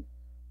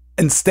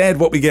 Instead,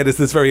 what we get is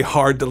this very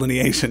hard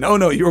delineation. Oh,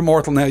 no, you're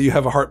mortal now. You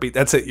have a heartbeat.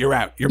 That's it. You're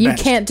out. You're benched.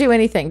 You can't do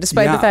anything,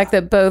 despite the fact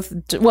that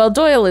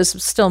Doyle is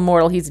still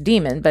mortal. He's a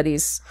demon, but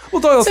he's...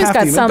 Well, Doyle's so he's half got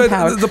demon, some but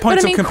power. the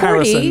points of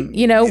comparison...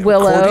 Cordy,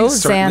 Willow,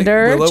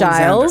 Xander,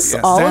 Giles,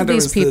 all Xander of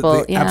these is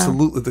people.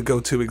 Absolutely the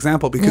go-to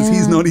example, because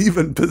he's not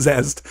even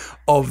possessed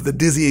of the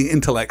dizzying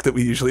intellect that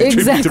we usually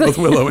attribute to both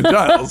Willow and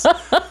Giles.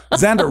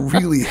 Xander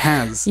really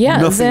has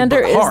nothing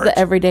Xander but heart. Is the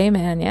everyday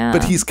man,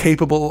 But he's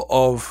capable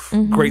of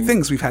great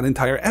things. We've had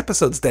entire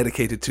episodes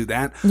dedicated to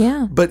that.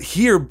 Yeah. But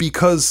here,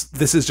 because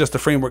this is just a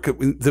framework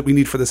that we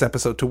need for this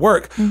episode to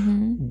work,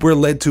 we're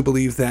led to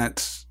believe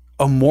that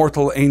a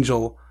mortal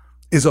angel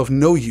is of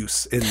no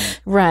use in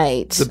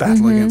the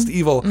battle against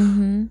evil.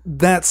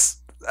 That's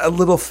a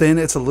little thin.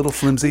 It's a little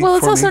flimsy. Well,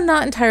 it's also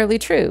not entirely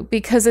true,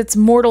 because it's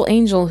mortal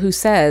angel who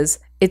says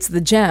it's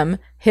the gem.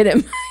 Hit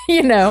him,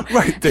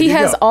 Right, he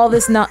has all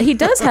this. He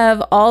does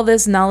have all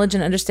this knowledge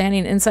and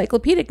understanding,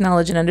 encyclopedic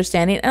knowledge and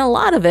understanding, and a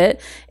lot of it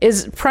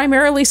is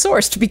primarily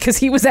sourced because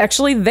he was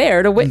actually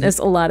there to witness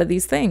a lot of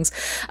these things.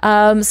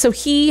 So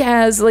he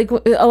has, like,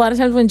 a lot of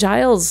times when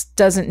Giles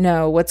doesn't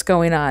know what's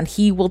going on,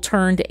 he will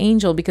turn to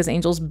Angel, because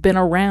Angel's been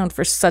around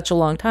for such a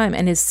long time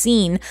and has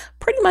seen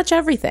pretty much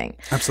everything.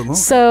 Absolutely.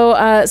 So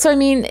I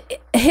mean,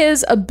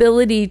 his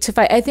ability to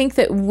fight. I think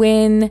that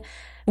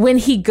when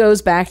he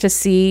goes back to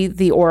see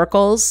the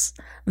oracles,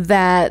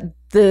 that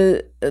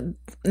the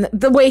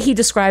way he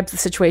describes the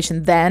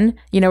situation then,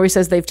 where he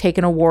says they've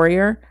taken a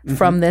warrior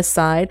from this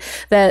side,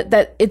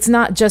 that it's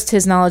not just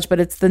his knowledge, but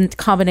it's the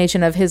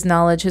combination of his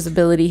knowledge, his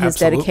ability, his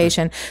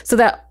dedication. So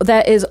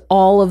that is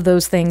all of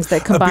those things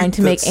that combine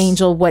to make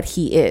Angel what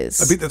he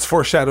is. A beat that's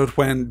foreshadowed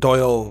when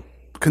Doyle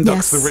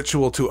conducts the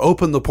ritual to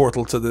open the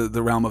portal to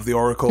the realm of the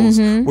oracles,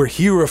 where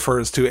he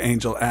refers to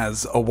Angel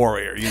as a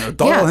warrior.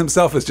 Doyle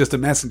himself is just a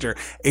messenger.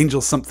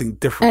 Angel's something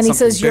different, and he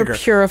something says bigger. You're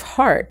pure of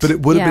heart. But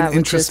it would have been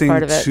interesting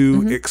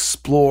to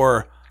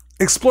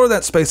explore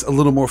that space a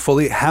little more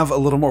fully, have a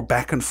little more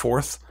back and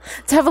forth.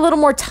 To have a little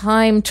more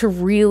time to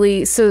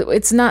really, so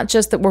it's not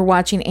just that we're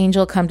watching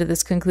Angel come to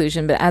this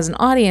conclusion, but as an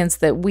audience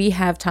that we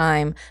have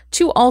time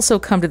to also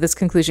come to this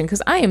conclusion,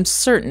 because I am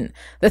certain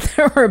that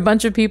there are a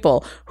bunch of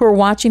people who are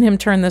watching him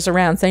turn this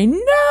around saying,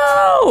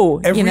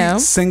 no! Every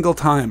single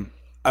time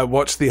I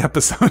watch the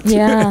episode,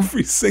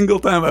 every single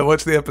time I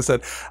watch the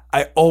episode,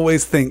 I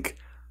always think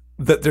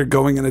that they're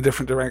going in a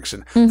different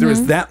direction. There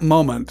is that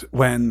moment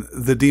when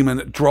the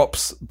demon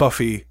drops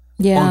Buffy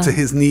onto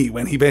his knee,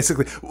 when he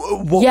basically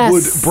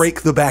would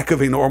break the back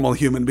of a normal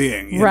human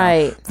being.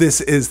 Right.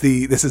 This is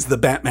the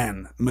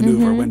Batman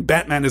maneuver. When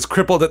Batman is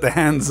crippled at the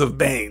hands of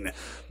Bane,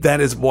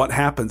 that is what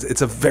happens.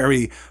 It's a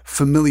very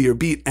familiar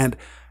beat, and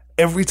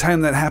every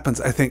time that happens,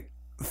 I think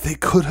they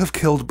could have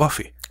killed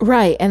Buffy.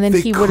 Right, and then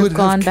he would have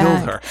gone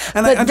back. Her.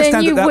 And I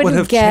understand that would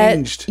have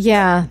changed.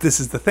 Yeah.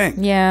 This is the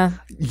thing. Yeah.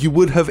 You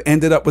would have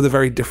ended up with a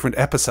very different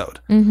episode.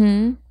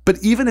 But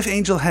even if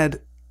Angel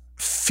had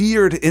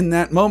feared in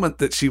that moment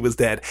that she was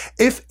dead,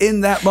 if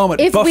in that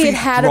moment Buffy we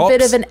had a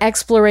bit of an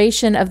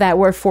exploration of that,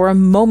 where for a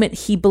moment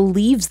he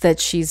believes that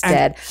she's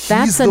dead,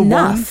 that's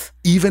enough.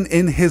 Even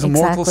in his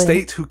mortal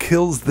state, who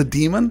kills the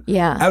demon?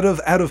 Yeah. Out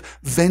of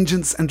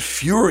vengeance and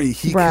fury,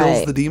 he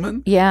kills the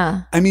demon?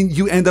 Yeah. I mean,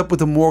 you end up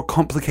with a more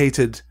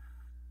complicated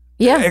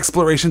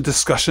exploration,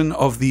 discussion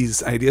of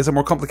these ideas, a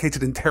more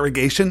complicated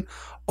interrogation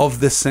of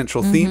this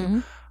central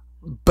theme.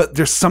 But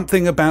there's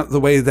something about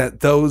the way that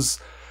those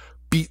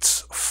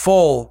beats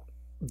fall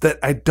that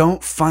I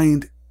don't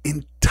find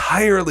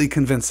entirely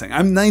convincing.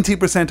 I'm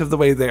 90% of the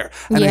way there.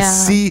 And I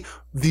see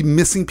the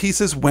missing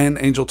pieces when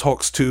Angel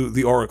talks to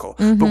the Oracle.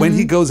 But when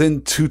he goes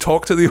in to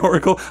talk to the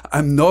Oracle,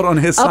 I'm not on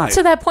his side. Up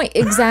to that point,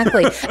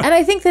 exactly. And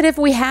I think that if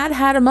we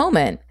had a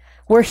moment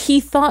where he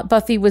thought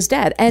Buffy was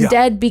dead, and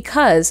dead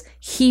because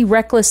he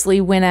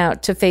recklessly went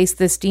out to face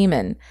this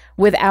demon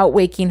without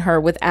waking her,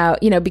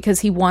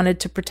 because he wanted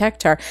to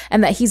protect her,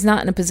 and that he's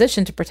not in a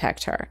position to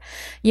protect her.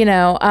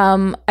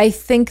 I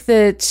think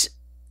that,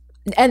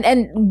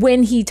 and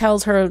when he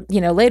tells her,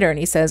 later, and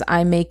he says,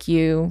 I make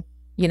you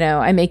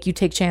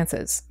take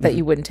chances that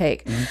you wouldn't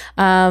take,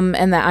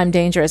 and that I'm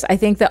dangerous. I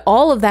think that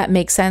all of that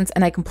makes sense,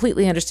 and I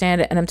completely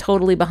understand it, and I'm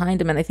totally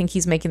behind him, and I think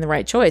he's making the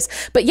right choice.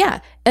 But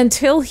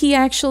until he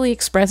actually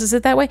expresses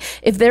it that way,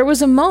 if there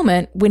was a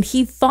moment when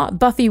he thought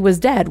Buffy was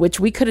dead, which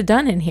we could have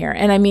done in here,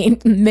 and I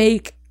mean,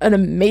 make an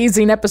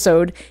amazing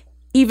episode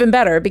even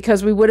better,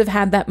 because we would have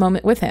had that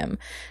moment with him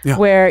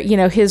where,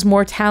 his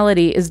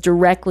mortality is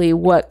directly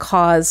what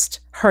caused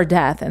her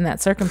death in that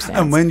circumstance.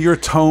 And when your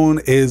tone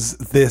is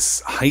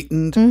this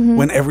heightened,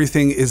 when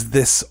everything is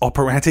this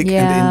operatic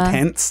and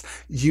intense,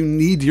 you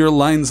need your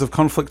lines of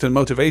conflict and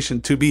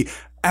motivation to be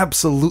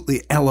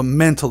absolutely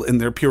elemental in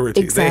their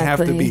purity. Exactly. They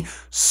have to be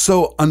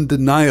so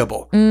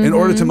undeniable in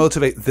order to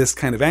motivate this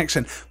kind of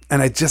action.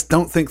 And I just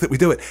don't think that we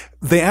do it.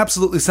 They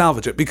absolutely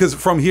salvage it, because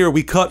from here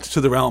we cut to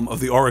the realm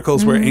of the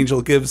oracles, where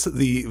Angel gives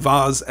the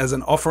vase as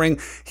an offering.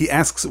 He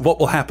asks what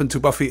will happen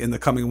to Buffy in the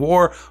coming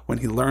war when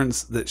he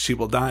learns that she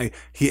will die.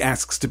 He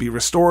asks to be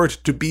restored,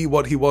 to be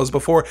what he was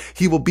before.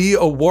 He will be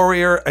a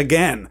warrior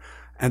again.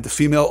 and the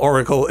female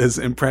oracle is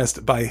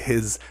impressed by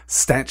his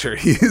stature.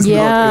 He is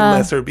not a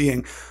lesser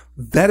being.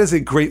 That is a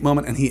great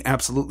moment, and he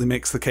absolutely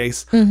makes the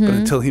case. But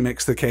until he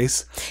makes the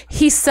case,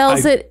 he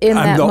sells it in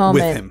I'm that not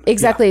moment. With him.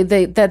 Exactly.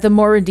 Yeah. That the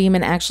Moira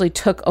demon actually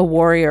took a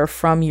warrior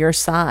from your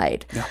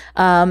side. Yeah.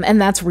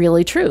 And that's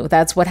really true.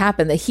 That's what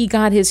happened, that he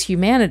got his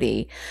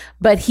humanity,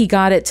 but he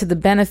got it to the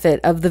benefit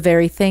of the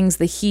very things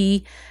that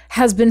he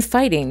has been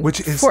fighting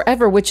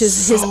forever, which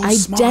is his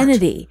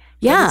identity. Smart.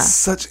 Yeah. It's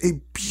such a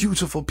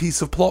beautiful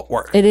piece of plot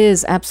work. It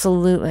is,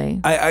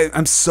 absolutely.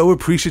 I'm so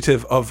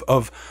appreciative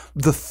of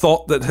the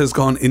thought that has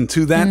gone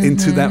into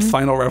that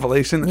final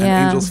revelation and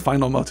Angel's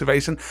final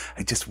motivation.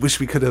 I just wish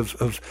we could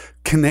have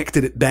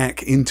connected it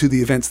back into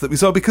the events that we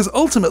saw, because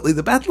ultimately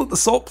the battle at the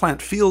salt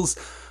plant feels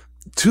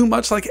too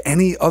much like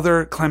any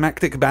other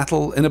climactic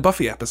battle in a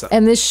Buffy episode.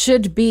 And this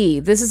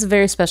is a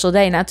very special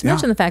day, not to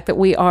mention the fact that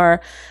we are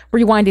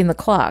rewinding the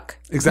clock.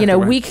 Exactly.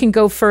 We can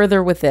go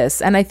further with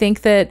this. And I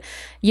think that,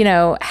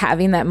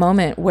 having that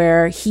moment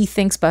where he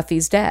thinks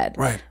Buffy's dead.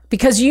 Right.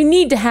 Because you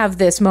need to have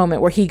this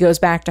moment where he goes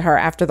back to her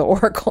after the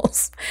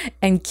oracles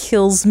and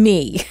kills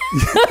me.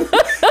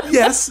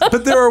 Yes,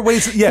 but there are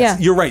ways.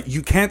 Yes, you're right.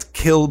 You can't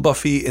kill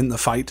Buffy in the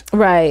fight.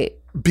 Right.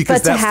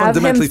 Because that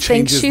fundamentally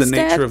changes the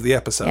nature of the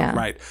episode,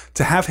 right?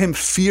 To have him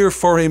fear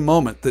for a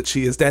moment that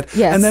she is dead,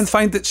 and then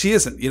find that she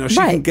isn't. She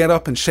can get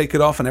up and shake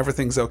it off and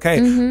everything's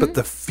okay, but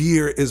the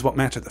fear is what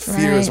matters. The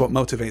fear is what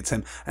motivates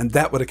him, and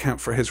that would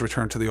account for his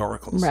return to the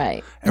oracles.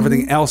 Right.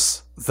 Everything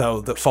else,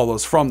 though, that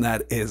follows from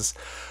that is,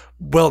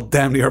 well,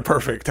 damn near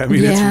perfect. I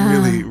mean, it's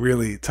really,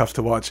 really tough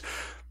to watch.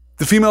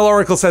 The female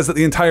oracle says that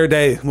the entire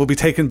day will be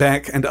taken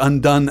back and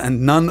undone,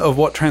 and none of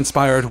what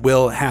transpired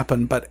will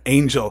happen, but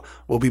Angel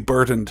will be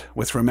burdened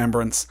with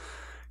remembrance.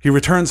 He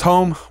returns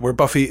home, where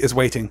Buffy is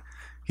waiting.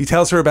 He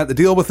tells her about the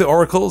deal with the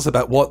oracles,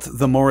 about what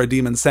the Moira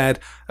demon said,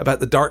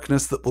 about the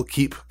darkness that will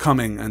keep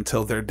coming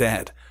until they're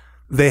dead.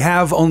 They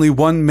have only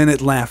 1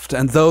 minute left,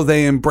 and though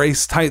they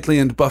embrace tightly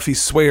and Buffy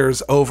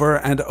swears over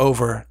and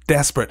over,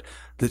 desperate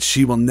that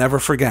she will never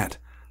forget,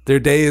 their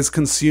day is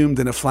consumed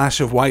in a flash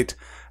of white,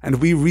 and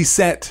we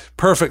reset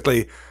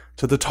perfectly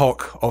to the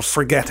talk of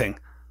forgetting.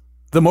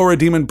 The Moira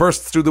demon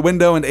bursts through the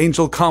window, and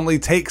Angel calmly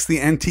takes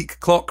the antique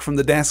clock from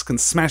the desk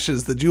and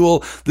smashes the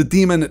jewel. The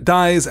demon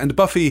dies, and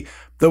Buffy,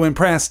 though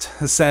impressed,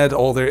 has said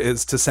all there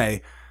is to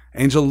say.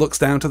 Angel looks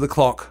down to the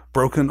clock,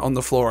 broken on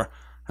the floor,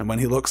 and when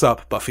he looks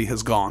up, Buffy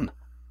has gone.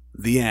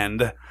 The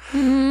end.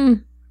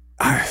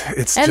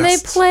 It's and they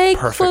play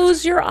perfect.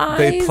 Close Your Eyes.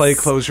 They play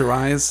Close Your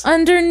Eyes.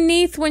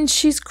 Underneath when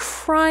she's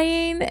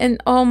crying, and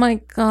oh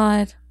my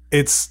God.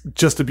 It's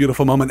just a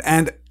beautiful moment.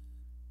 And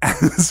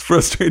as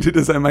frustrated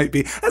as I might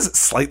be, as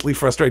slightly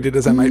frustrated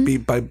as I might be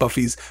by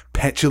Buffy's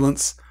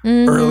petulance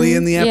early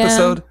in the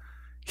episode,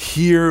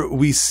 here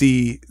we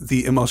see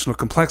the emotional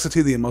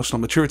complexity, the emotional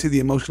maturity, the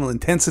emotional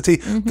intensity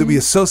that we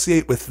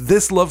associate with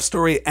this love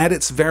story at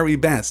its very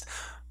best.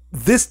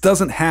 This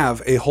doesn't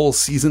have a whole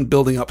season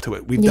building up to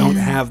it. We don't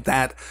have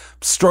that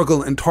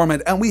struggle and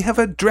torment. And we have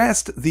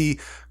addressed the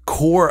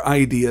core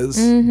ideas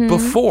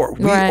before.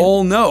 We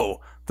all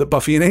know that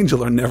Buffy and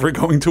Angel are never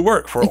going to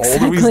work for all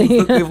the reasons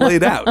that they've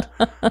laid out.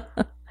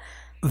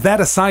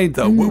 That aside,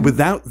 though,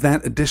 without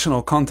that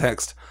additional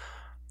context,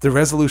 the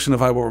resolution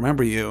of I Will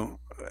Remember You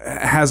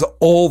has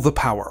all the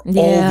power, all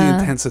the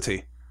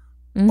intensity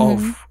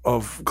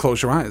of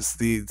Close Your Eyes,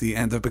 the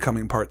end of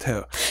Becoming Part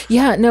 2.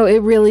 Yeah, no,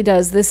 it really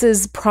does. This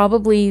is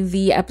probably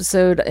the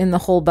episode in the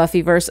whole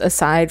Buffyverse,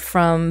 aside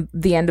from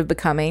the end of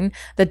Becoming,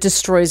 that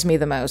destroys me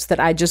the most, that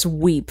I just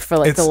weep for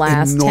the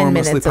last 10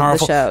 minutes powerful, of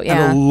the show.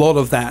 Yeah. And a lot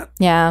of that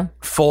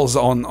falls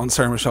on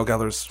Sarah Michelle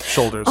Gellar's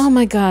shoulders. Oh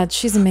my God,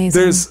 she's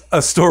amazing. There's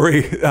a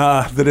story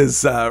that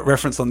is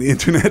referenced on the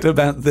internet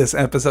about this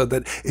episode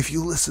that if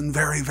you listen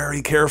very,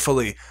 very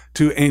carefully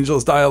to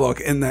Angel's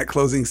dialogue in that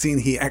closing scene,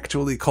 he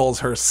actually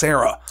calls her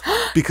Sarah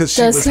because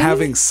she was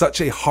having such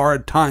a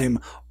hard time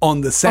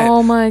on the set.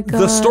 Oh my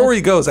God. The story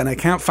goes, and I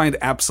can't find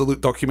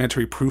absolute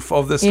documentary proof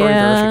of this story,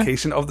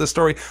 verification of this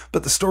story,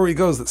 but the story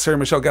goes that Sarah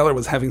Michelle Gellar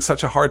was having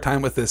such a hard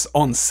time with this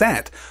on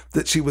set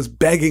that she was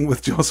begging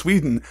with Joss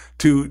Whedon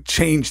to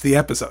change the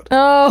episode.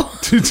 Oh.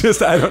 To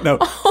just, I don't know,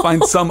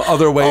 find some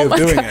other way of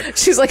doing it.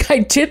 She's like, I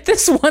did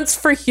this once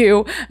for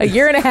you a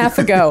year and a half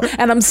ago,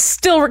 and I'm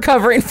still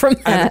recovering from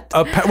that.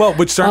 And,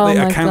 which certainly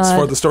accounts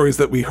for the stories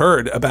that we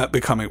heard about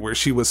Becoming, where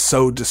she was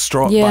so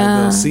distraught by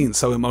those scenes,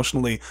 so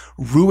emotionally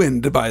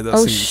ruined by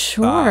those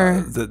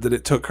scenes, that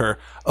it took her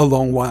a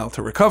long while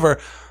to recover.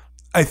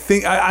 I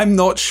think I'm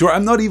not sure.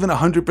 I'm not even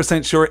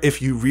 100% sure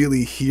if you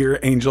really hear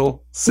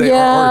Angel say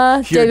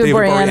or hear David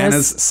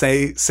Boreanaz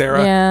say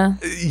Sarah. Yeah.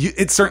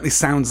 It certainly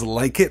sounds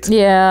like it.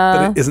 Yeah.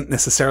 But it isn't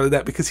necessarily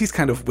that, because he's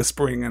kind of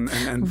whispering and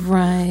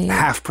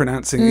half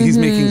pronouncing. Mm-hmm. He's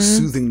making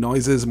soothing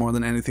noises more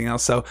than anything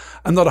else. So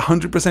I'm not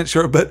 100%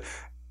 sure, but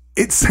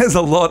it says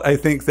a lot, I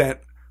think,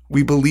 that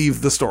we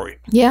believe the story.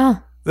 Yeah.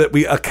 That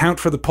we account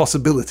for the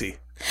possibility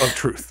of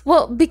truth.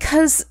 Well,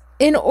 because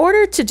in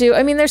order to do,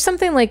 I mean, there's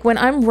something like when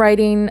I'm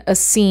writing a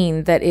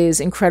scene that is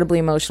incredibly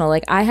emotional,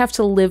 like I have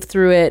to live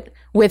through it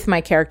with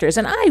my characters,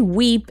 and I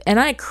weep and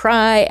I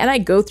cry and I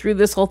go through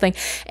this whole thing,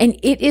 and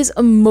it is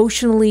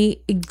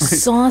emotionally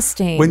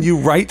exhausting. When you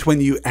write,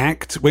 when you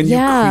act, when you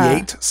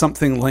create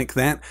something like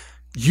that,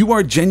 you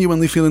are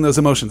genuinely feeling those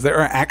emotions. There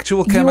are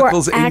actual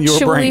chemicals in your brain.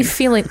 You are actually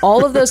feeling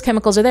all of those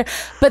chemicals are there.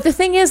 But the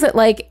thing is that,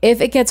 like, if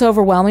it gets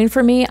overwhelming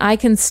for me, I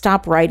can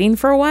stop writing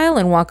for a while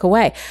and walk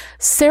away.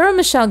 Sarah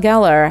Michelle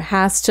Gellar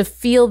has to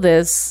feel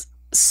this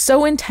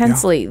so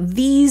intensely,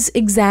 these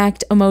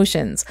exact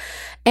emotions,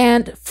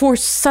 and for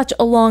such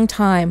a long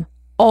time,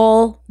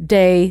 all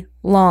day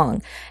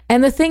long.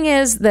 And the thing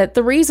is that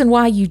the reason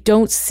why you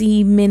don't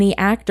see many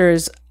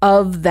actors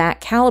of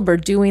that caliber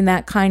doing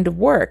that kind of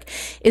work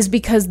is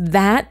because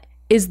that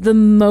is the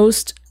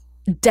most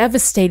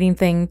devastating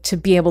thing to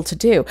be able to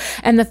do.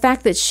 And the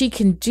fact that she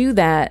can do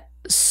that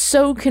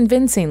so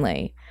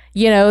convincingly,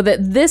 that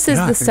this is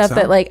the stuff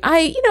that, like,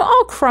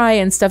 I'll cry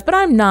and stuff, but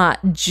I'm not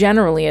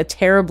generally a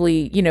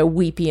terribly,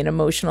 weepy and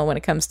emotional when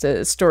it comes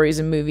to stories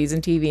and movies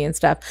and TV and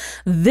stuff.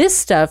 This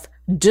stuff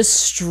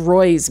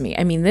destroys me.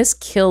 I mean, this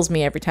kills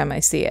me every time I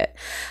see it.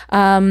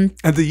 And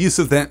the use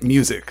of that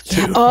music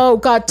too. Yeah, oh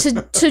God,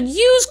 to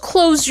use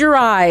 "Close Your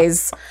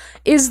Eyes"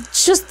 is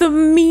just the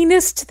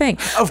meanest thing.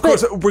 Of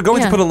course, we're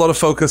going to put a lot of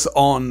focus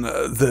on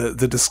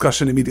the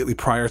discussion immediately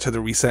prior to the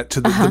reset,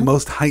 to the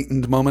most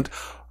heightened moment.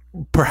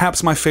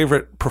 Perhaps my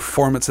favorite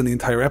performance in the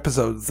entire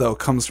episode, though,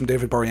 comes from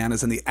David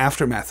Boreanaz in the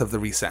aftermath of the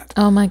reset.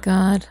 Oh my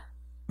God.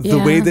 The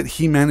way that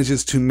he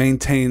manages to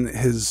maintain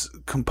his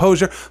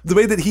composure, the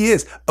way that he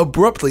is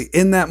abruptly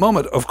in that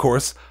moment, of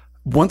course,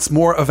 once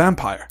more a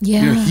vampire.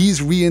 Yeah.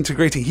 He's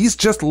reintegrating. He's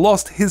just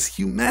lost his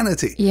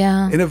humanity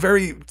in a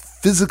very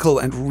physical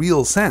and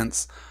real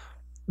sense.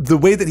 The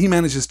way that he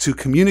manages to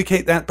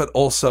communicate that, but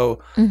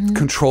also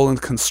control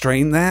and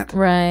constrain that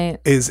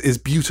is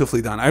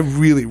beautifully done. I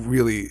really,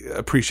 really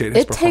appreciate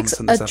his performance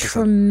in this episode. It takes a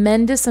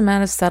tremendous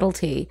amount of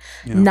subtlety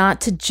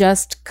not to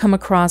just come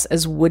across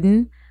as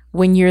wooden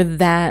when you're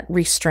that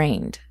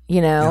restrained,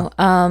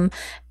 and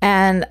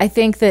I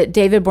think that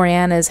David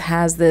Boreanaz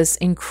has this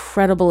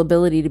incredible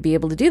ability to be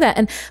able to do that.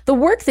 And the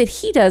work that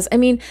he does, I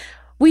mean,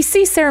 we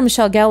see Sarah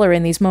Michelle Gellar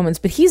in these moments,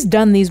 but he's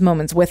done these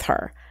moments with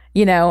her,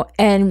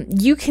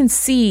 and you can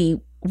see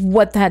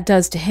what that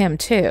does to him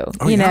too.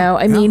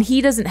 I mean,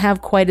 he doesn't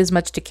have quite as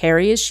much to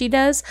carry as she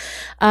does.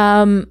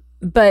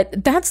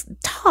 But that's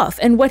tough.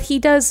 And what he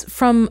does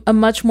from a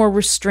much more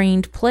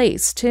restrained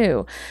place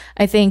too,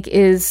 I think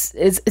is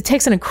it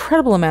takes an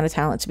incredible amount of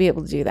talent to be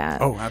able to do that.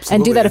 Oh, absolutely.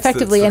 And do that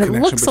effectively. And it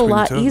looks a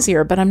lot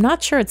easier, but I'm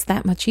not sure it's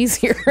that much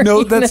easier.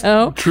 No, that's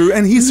true.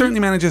 And he certainly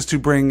manages to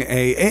bring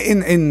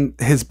in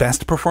his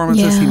best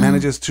performances, he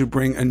manages to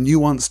bring a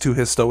nuance to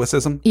his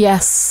stoicism.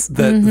 Yes.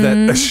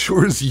 That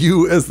assures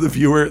you as the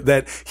viewer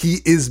that he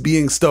is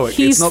being stoic.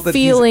 He's it's not that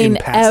feeling he's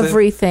impassive.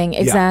 Everything.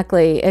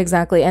 Exactly.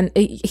 And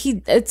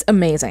it's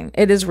amazing.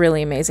 It is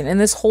really amazing. And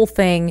this whole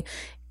thing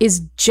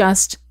is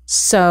just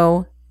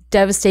so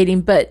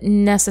devastating, but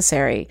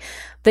necessary.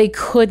 They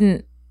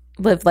couldn't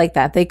live like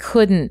that. They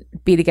couldn't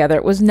be together.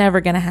 It was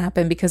never going to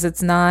happen because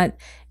it's not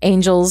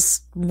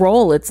Angel's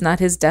role. It's not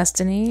his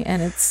destiny.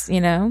 And it's,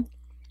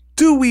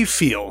 Do we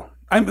feel...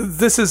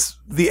 this is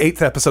the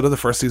 8th episode of the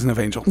first season of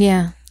Angel.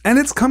 Yeah. And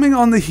it's coming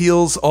on the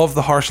heels of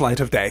The Harsh Light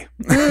of Day.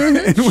 In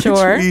which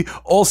we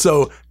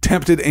also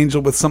tempted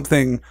Angel with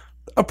something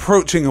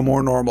approaching a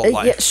more normal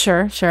life.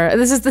 Yeah, sure.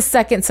 This is the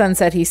second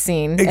sunset he's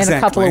seen in a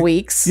couple of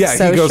weeks. Yeah,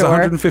 so he goes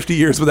 150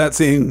 years without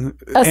seeing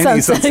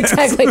any sunset.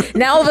 Exactly.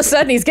 Now all of a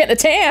sudden he's getting a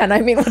tan.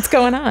 I mean, what's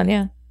going on?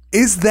 Yeah.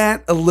 Is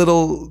that a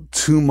little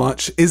too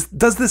much?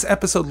 Does this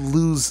episode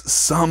lose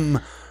some,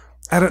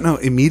 I don't know,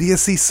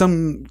 immediacy,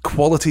 some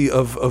quality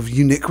of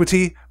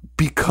uniquity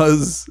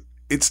because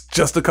it's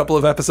just a couple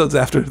of episodes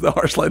after The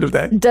Harsh Light of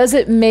Day? Does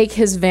it make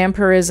his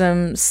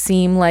vampirism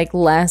seem like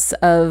less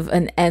of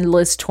an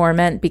endless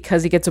torment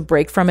because he gets a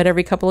break from it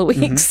every couple of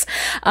weeks?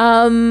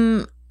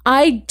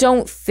 I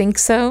don't think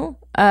so,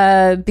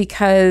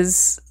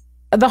 because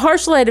The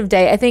Harsh Light of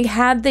Day, I think,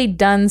 had they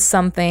done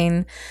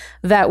something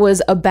that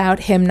was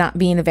about him not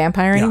being a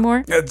vampire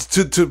anymore.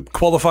 To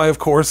qualify, of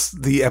course,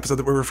 the episode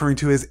that we're referring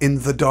to is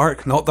In the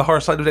Dark, not The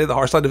Harsh Light of Day. The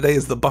Harsh Light of Day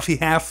is the Buffy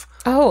half.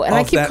 Oh, and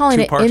I keep calling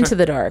it Into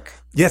the Dark.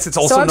 Yes, it's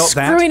also not that. So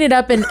I'm screwing it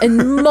up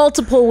in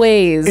multiple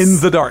ways. In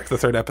the Dark, the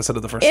 3rd episode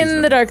of the first season.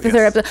 In the Dark, the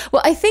 3rd episode.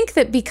 Well, I think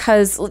that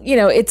because,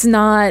 it's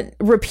not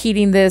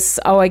repeating this,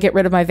 I get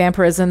rid of my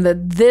vampirism,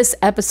 that this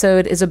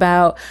episode is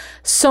about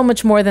so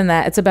much more than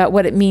that. It's about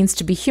what it means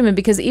to be human,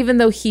 because even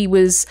though he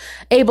was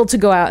able to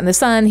go out in the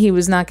sun, he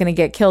was not going to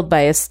get killed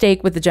by a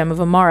stake with the Gem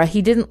of Amara.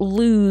 He didn't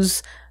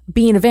lose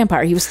being a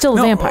vampire. He was still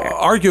a vampire.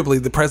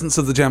 Arguably, the presence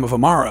of the Gem of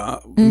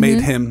Amara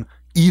made him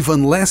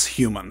even less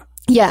human.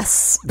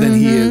 Yes. Than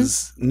he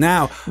is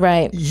now.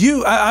 Right.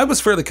 I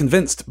was fairly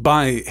convinced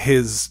by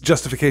his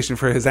justification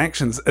for his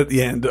actions at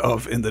the end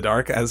of In the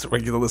Dark, as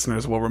regular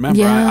listeners will remember.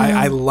 Yeah.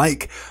 I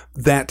like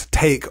that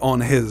take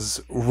on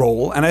his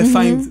role, and I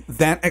find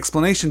that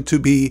explanation to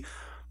be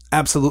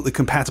absolutely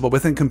compatible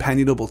with and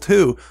companionable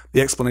to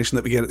the explanation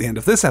that we get at the end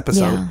of this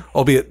episode,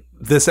 albeit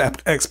this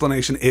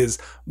explanation is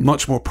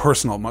much more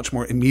personal, much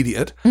more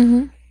immediate.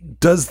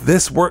 Does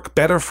this work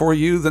better for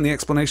you than the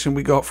explanation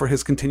we got for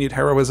his continued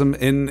heroism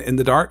in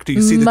the dark? Do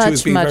you see the two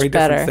as being very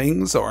different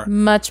things? Or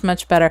much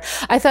better.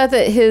 I thought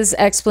that his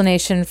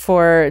explanation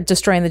for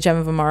destroying the Gem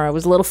of Amara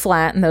was a little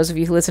flat, and those of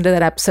you who listened to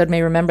that episode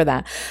may remember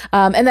that.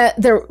 And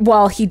that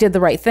while he did the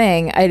right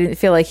thing, I didn't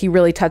feel like he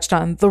really touched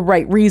on the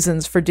right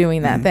reasons for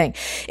doing that thing.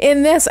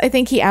 In this, I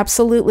think he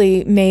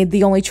absolutely made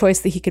the only choice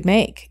that he could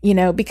make,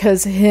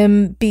 because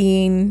him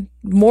being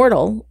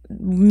mortal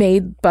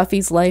made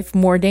Buffy's life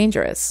more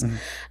dangerous.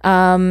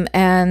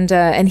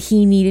 And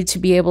he needed to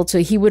be able to,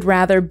 he would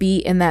rather be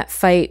in that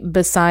fight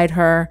beside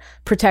her,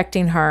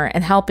 protecting her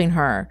and helping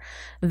her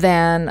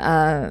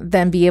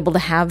than be able to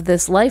have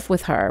this life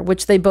with her,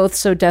 which they both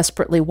so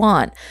desperately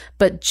want,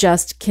 but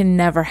just can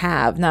never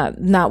have,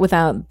 not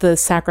without the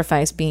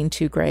sacrifice being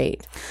too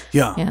great.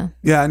 Yeah.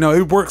 No,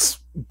 it works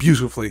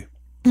beautifully.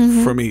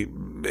 For me,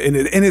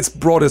 in its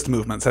broadest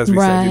movements, as we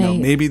said,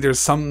 maybe there's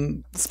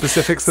some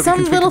specifics that we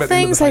can speak about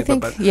things, the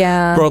fight, but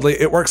broadly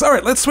it works. All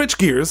right, let's switch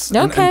gears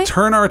and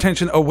turn our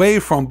attention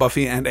away from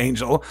Buffy and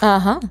Angel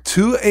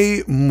to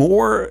a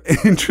more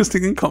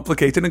interesting and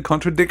complicated and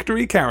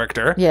contradictory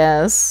character.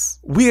 Yes.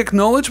 We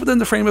acknowledge within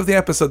the frame of the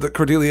episode that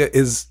Cordelia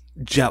is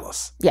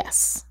jealous.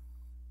 Yes.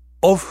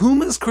 Of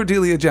whom is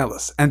Cordelia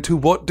jealous, and to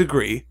what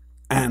degree,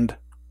 and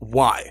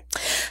why?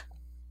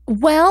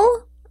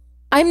 Well,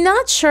 I'm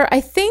not sure. I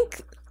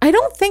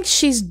don't think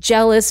she's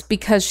jealous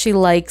because she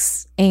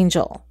likes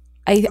Angel.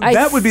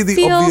 That would be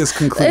the obvious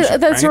conclusion.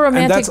 That's right? a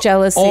romantic that's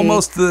jealousy.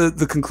 Almost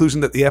the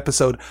conclusion that the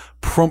episode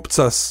prompts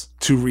us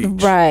to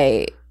reach.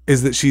 Right.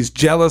 Is that she's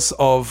jealous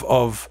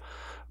of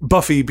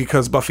Buffy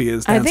because Buffy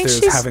is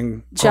downstairs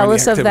having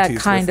jealous of that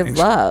kind of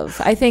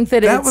love. I think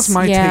that was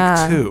my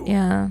take too.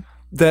 Yeah.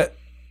 That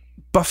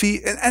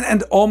Buffy,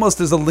 and almost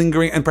as a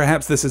lingering, and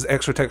perhaps this is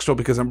extra textual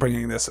because I'm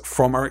bringing this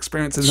from our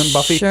experiences in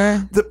Buffy,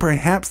 that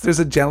perhaps there's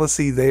a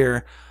jealousy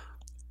there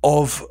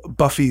of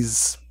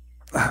Buffy's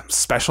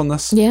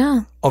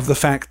specialness, of the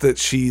fact that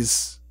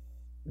she's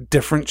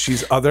different,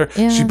 she's other,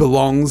 she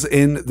belongs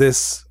in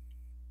this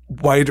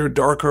wider,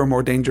 darker,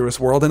 more dangerous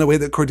world in a way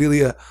that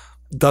Cordelia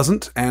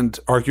doesn't and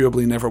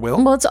arguably never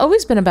will. Well, it's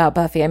always been about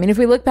Buffy. I mean, if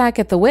we look back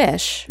at The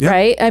Wish,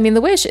 right? I mean,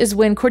 The Wish is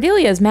when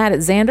Cordelia is mad at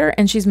Xander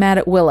and she's mad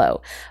at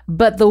Willow.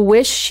 But the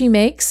wish she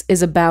makes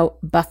is about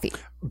Buffy.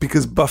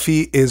 Because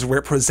Buffy is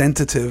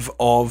representative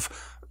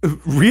of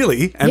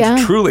really and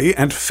truly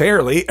and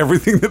fairly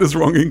everything that is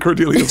wrong in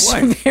Cordelia's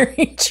life.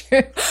 Very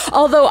true.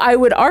 Although I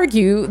would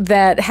argue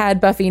that had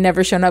Buffy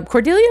never shown up,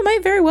 Cordelia might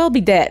very well be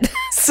dead.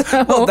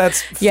 Well,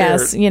 that's fair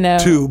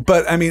too.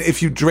 But I mean,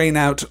 if you drain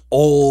out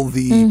all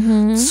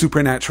the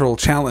supernatural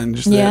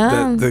challenge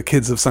that the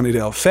kids of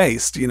Sunnydale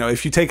faced,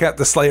 if you take out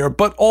the Slayer,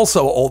 but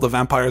also all the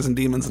vampires and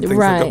demons and things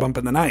that go bump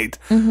in the night,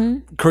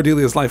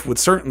 Cordelia's life would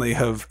certainly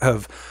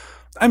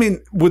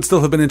would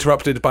still have been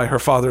interrupted by her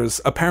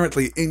father's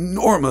apparently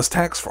enormous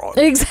tax fraud.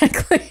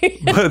 Exactly.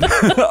 But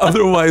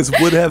otherwise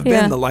would have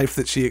been the life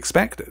that she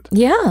expected.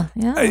 Yeah.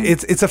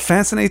 It's a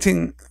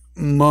fascinating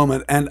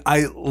moment, and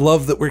I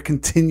love that we're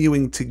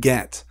continuing to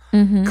get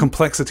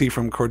complexity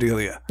from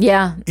Cordelia.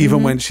 Yeah.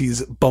 Even when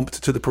she's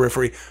bumped to the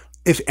periphery.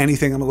 If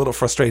anything, I'm a little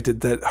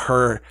frustrated that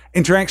her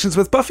interactions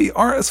with Buffy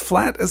are as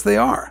flat as they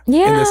are in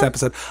this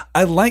episode.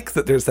 I like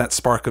that there's that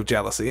spark of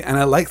jealousy, and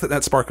I like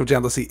that spark of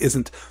jealousy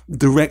isn't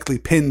directly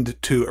pinned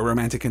to a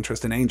romantic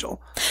interest in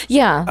Angel.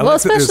 Yeah, well,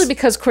 especially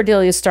because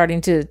Cordelia is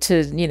starting to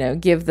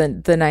give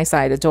the nice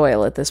eye to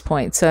Doyle at this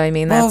point. So, I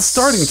mean, that's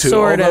starting to,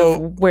 sort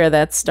of where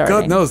that's starting.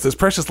 God knows, there's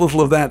precious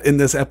little of that in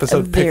this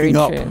episode picking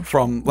up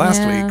from last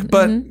week.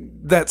 But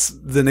that's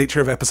the nature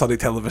of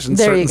episodic television.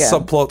 Certain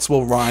subplots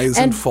will rise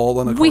and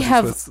fall in accordance we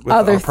have with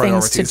other our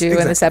things to do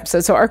in this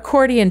episode. So our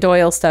Cordy and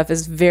Doyle stuff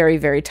is very,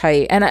 very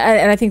tight. And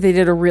I think they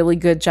did a really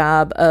good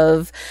job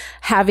of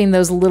having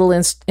those little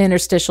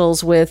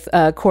interstitials with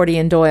Cordy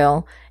and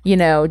Doyle.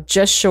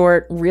 Just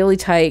short, really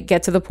tight,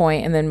 get to the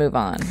point, and then move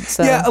on.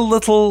 So a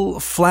little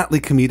flatly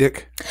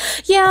comedic.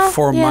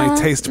 For my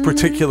taste,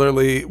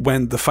 particularly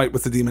when the fight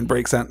with the demon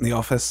breaks out in the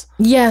office.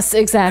 Yes,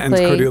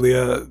 exactly. And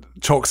Cordelia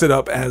chalks it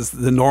up as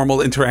the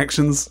normal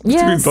interactions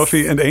between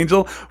Buffy and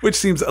Angel, which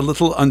seems a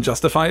little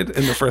unjustified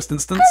in the first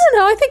instance. I don't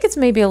know. I think it's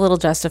maybe a little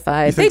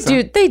justified. They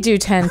do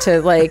tend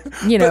to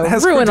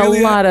ruin a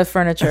lot of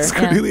furniture. Has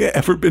Cordelia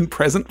ever been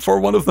present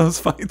for one of those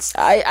fights?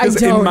 I don't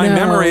know. In my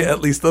memory,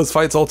 at least, those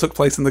fights all took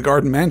place in the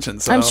Garden Mansion.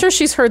 So I'm sure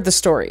she's heard the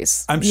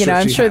stories. I'm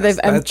sure they've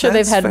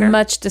had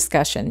much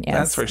discussion. Yes,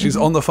 that's fair. She's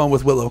on the phone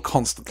with Willow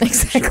constantly.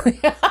 Exactly.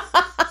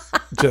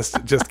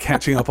 just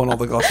catching up on all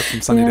the gossip from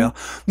Sunnydale.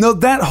 No,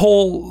 that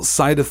whole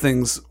side of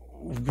things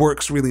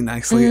works really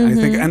nicely, I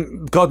think.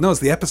 And God knows,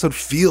 the episode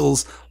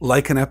feels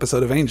like an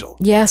episode of Angel.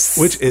 Yes.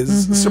 Which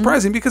is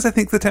surprising, because I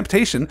think the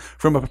temptation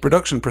from a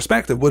production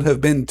perspective would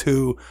have been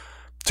to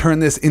turn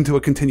this into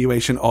a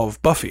continuation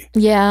of Buffy.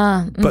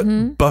 Yeah.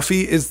 But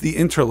Buffy is the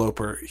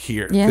interloper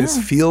here. Yeah. This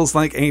feels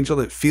like Angel.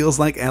 It feels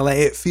like LA.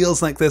 It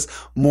feels like this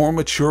more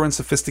mature and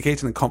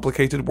sophisticated and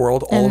complicated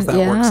world. All of that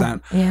works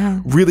out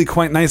really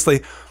quite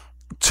nicely.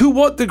 To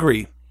what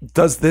degree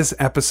does this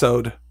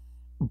episode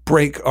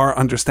break our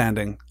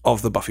understanding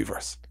of the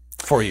Buffyverse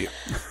for you?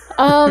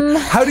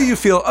 How do you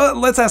feel?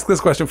 Let's ask this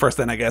question first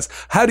then, I guess.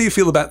 How do you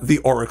feel about the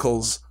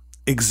oracles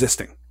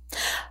existing?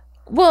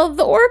 Well,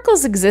 the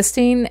oracle's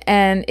existing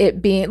and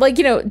it being like,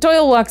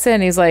 Doyle walks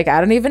in, he's like,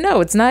 I don't even know.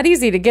 It's not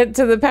easy to get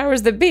to the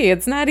powers that be.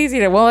 It's not easy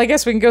to, well, I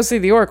guess we can go see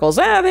the oracles.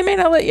 They may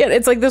not let you.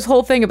 It's like this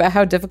whole thing about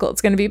how difficult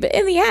it's going to be. But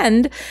in the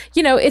end,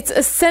 it's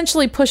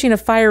essentially pushing a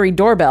fiery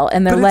doorbell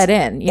and they're let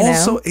in.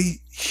 Also a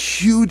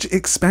huge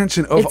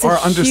expansion of our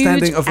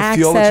understanding of the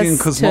theology and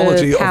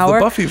cosmology of the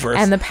Buffyverse.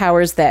 And the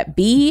powers that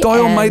be.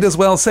 Doyle might as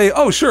well say,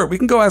 oh, sure, we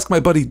can go ask my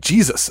buddy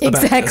Jesus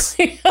about this.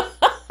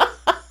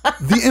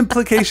 The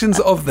implications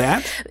of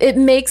that.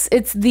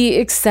 It's the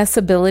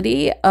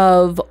accessibility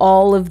of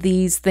all of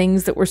these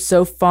things that were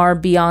so far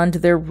beyond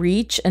their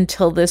reach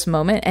until this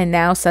moment. And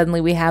now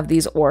suddenly we have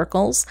these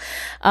oracles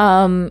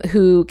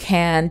who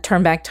can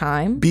turn back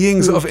time.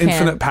 Beings of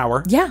infinite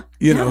power. Yeah.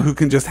 Who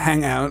can just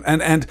hang out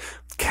and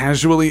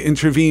casually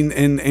intervene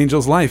in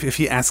Angel's life if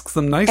he asks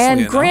them nicely and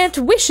enough. Grant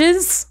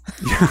wishes.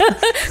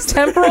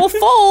 Temporal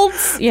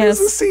folds. Yes. There's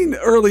a scene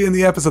early in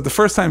the episode, the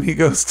first time he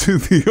goes to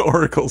the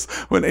oracles,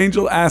 when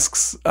Angel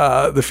asks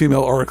the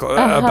female oracle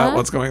about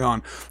what's going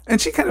on.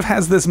 And she kind of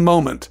has this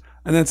moment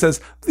and then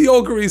says, the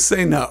auguries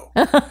say no.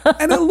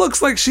 And it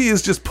looks like she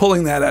is just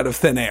pulling that out of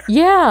thin air.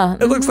 Yeah.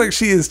 It looks like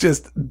she is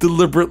just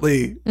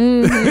deliberately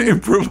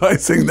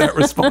improvising that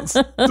response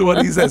to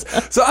what he says.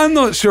 So I'm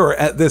not sure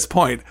at this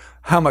point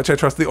how much I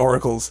trust the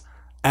oracles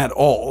at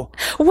all.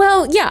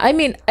 Well, yeah, I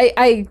mean,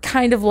 I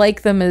kind of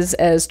like them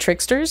as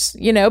tricksters,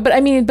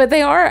 but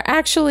they are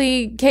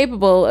actually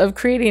capable of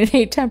creating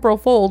a temporal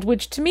fold,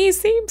 which to me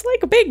seems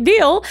like a big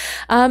deal,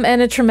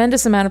 and a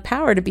tremendous amount of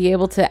power to be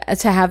able to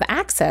have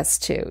access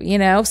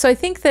to, So I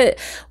think that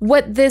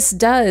what this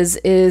does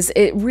is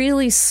it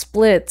really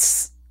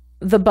splits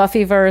the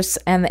Buffyverse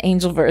and the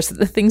Angelverse,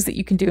 the things that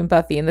you can do in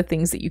Buffy and the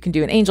things that you can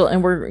do in Angel,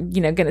 and we're,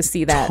 going to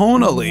see that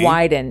tonally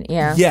widen.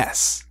 Yeah.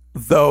 Yes.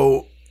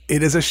 Though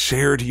it is a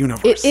shared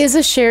universe. It is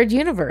a shared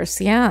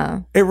universe,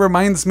 yeah. It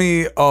reminds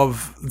me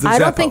of the I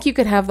don't think you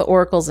could have the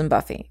oracles in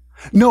Buffy.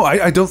 No,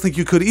 I don't think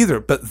you could either,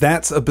 but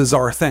that's a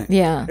bizarre thing.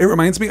 Yeah. It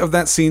reminds me of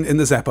that scene in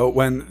the Zeppo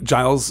when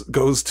Giles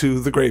goes to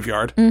the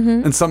graveyard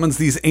and summons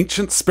these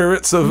ancient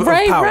spirits of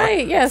power.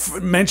 Right, yes.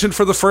 Mentioned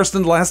for the first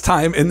and last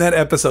time in that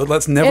episode.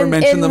 Let's never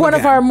mention them again. In one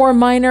of our more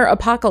minor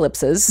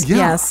apocalypses. Yeah.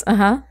 Yes,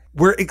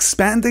 We're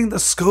expanding the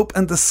scope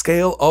and the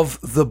scale of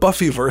the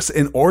Buffyverse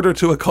in order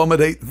to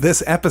accommodate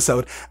this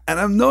episode. And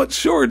I'm not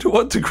sure to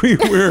what degree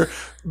we're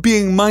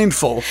being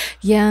mindful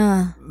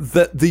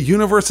that the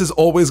universe is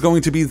always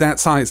going to be that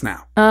size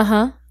now.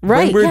 Right.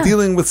 When we're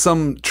dealing with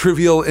some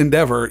trivial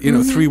endeavor,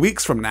 3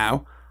 weeks from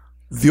now,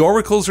 the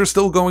oracles are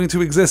still going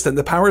to exist and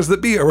the powers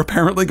that be are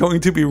apparently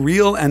going to be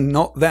real and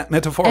not that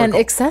metaphorical. And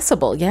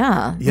accessible,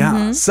 yeah.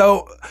 Yeah.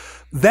 So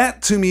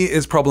that to me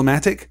is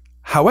problematic.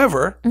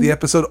 However, the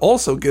episode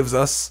also gives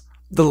us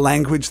the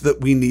language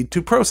that we need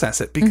to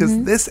process it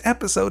because this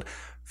episode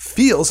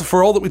feels,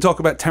 for all that we talk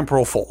about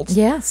temporal folds,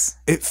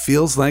 it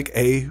feels like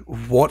a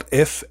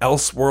what-if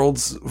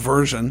Elseworlds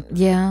version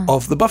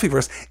of the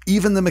Buffyverse.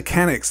 Even the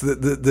mechanics,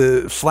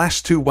 the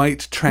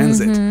flash-to-white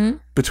transit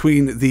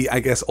between the,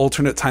 I guess,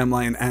 alternate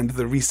timeline and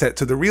the reset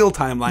to the real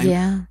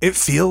timeline, it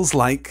feels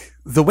like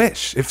The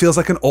Wish. It feels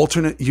like an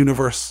alternate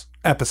universe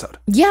episode.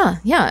 Yeah.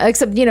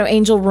 Except,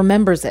 Angel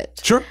remembers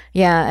it. Sure.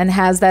 Yeah, and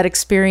has that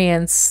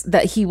experience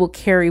that he will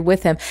carry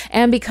with him.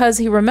 And because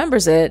he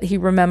remembers it, he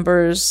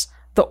remembers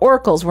the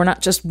oracles. We're not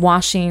just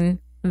washing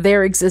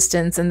their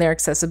existence and their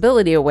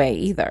accessibility away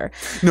either.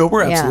 No,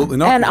 we're absolutely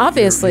not. And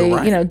obviously, you're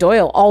right.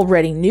 Doyle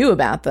already knew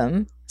about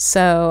them.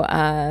 So,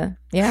 yeah.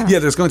 Yeah,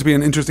 there's going to be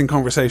an interesting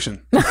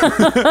conversation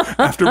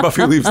after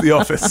Buffy leaves the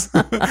office.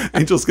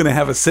 Angel's going to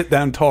have a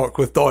sit-down talk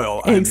with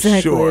Doyle, I'm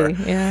sure.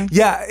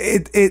 Yeah,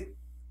 it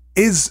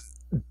is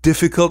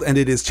difficult and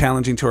it is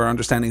challenging to our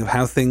understanding of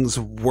how things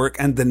work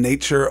and the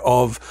nature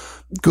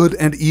of good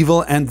and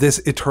evil and this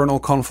eternal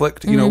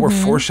conflict. We're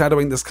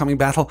foreshadowing this coming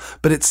battle,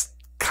 but it's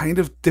kind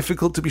of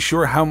difficult to be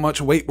sure how much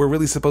weight we're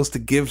really supposed to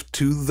give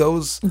to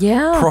those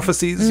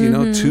prophecies,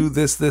 to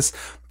this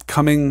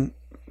coming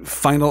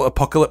final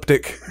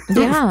apocalyptic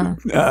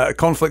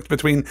conflict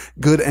between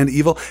good and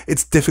evil.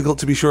 It's difficult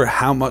to be sure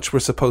how much we're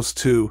supposed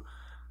to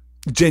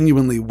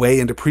genuinely weigh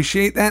and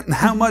appreciate that and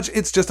how much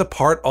it's just a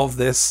part of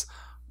this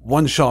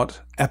one-shot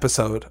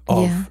episode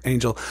of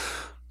Angel.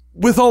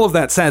 With all of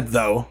that said,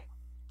 though,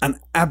 an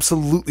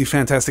absolutely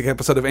fantastic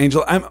episode of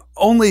Angel. I'm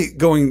only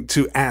going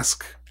to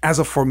ask, as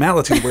a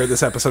formality, where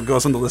this episode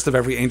goes on the list of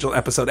every Angel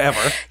episode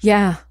ever.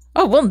 Yeah.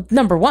 Oh, well,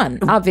 number one,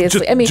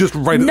 obviously. Just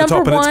right at the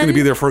top, and it's going to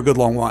be there for a good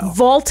long while.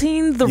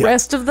 Vaulting the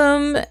rest of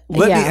them.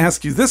 Let me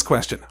ask you this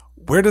question.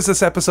 where does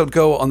this episode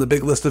go on the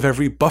big list of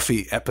every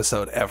Buffy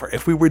episode ever?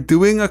 If we were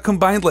doing a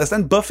combined list,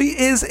 and Buffy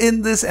is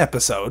in this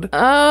episode.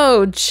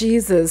 Oh,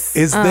 Jesus.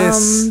 Is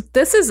this...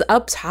 This is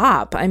up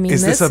top. I mean,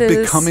 is this a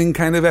becoming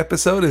kind of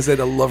episode? Is it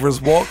a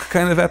lover's walk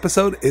kind of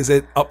episode? Is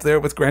it up there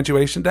with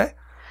Graduation Day?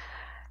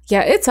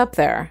 Yeah, it's up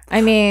there.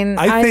 I mean,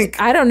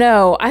 I don't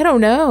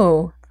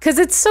know. Because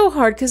it's so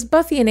hard, because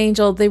Buffy and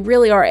Angel, they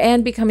really are,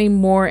 and becoming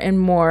more and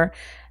more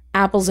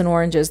apples and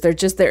oranges. They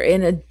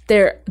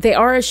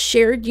are a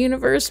shared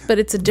universe, but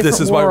it's a different world. This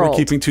is why we're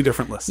keeping two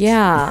different lists.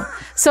 Yeah.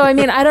 So, I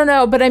mean, I don't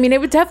know, but I mean, it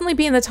would definitely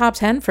be in the top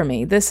 10 for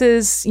me. This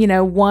is,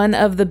 one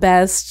of the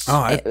best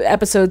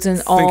episodes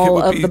in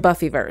all of the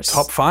Buffyverse.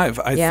 Top 5.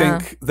 I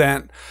think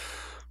that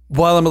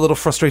while I'm a little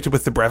frustrated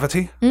with the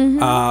brevity,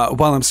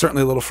 while I'm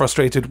certainly a little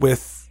frustrated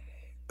with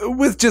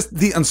just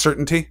the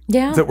uncertainty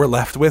that we're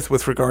left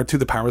with regard to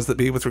the powers that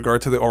be, with regard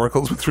to the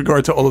oracles, with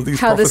regard to all of these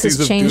how prophecies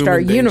this has changed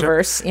our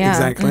universe. Yeah,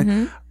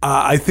 exactly.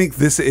 I think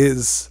this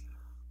is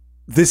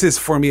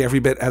for me every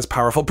bit as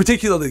powerful,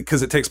 particularly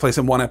because it takes place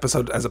in one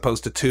episode as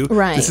opposed to two.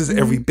 Right. This is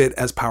every bit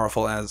as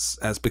powerful as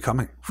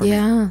Becoming for me.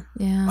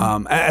 Yeah.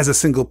 As a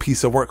single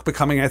piece of work,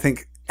 Becoming, I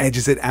think,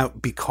 edges it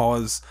out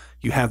because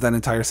you have that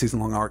entire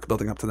season-long arc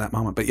building up to that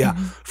moment. But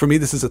for me,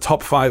 this is a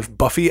top 5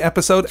 Buffy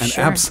episode, and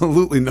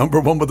absolutely number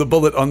 1 with a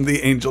bullet on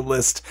the Angel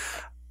list.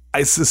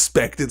 I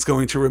suspect it's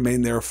going to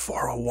remain there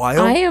for a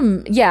while. I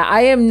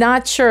am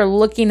not sure,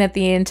 looking at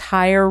the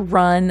entire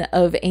run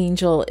of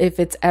Angel, if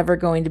it's ever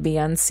going to be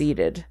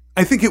unseated.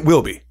 I think it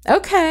will be.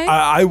 Okay.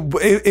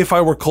 If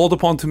I were called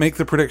upon to make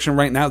the prediction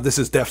right now, this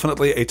is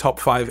definitely a top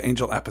 5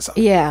 Angel episode.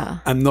 Yeah.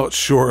 I'm not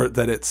sure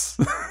that it's...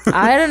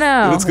 I don't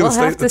know. We'll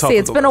have to see.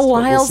 It's been a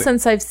while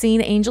since I've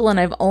seen Angel, and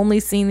I've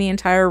only seen the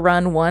entire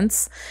run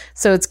once.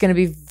 So it's going to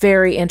be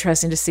very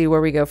interesting to see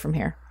where we go from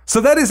here. So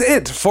that is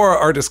it for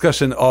our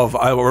discussion of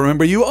I Will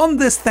Remember You on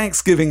this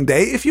Thanksgiving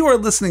Day. If you are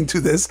listening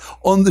to this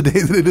on the day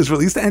that it is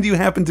released and you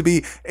happen to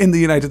be in the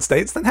United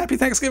States, then happy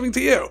Thanksgiving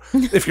to you.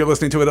 If you're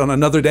listening to it on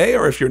another day,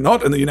 or if you're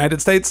not in the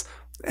United States,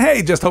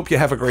 hey, just hope you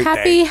have a great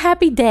day.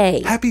 Happy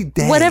day. Happy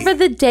day. Whatever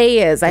the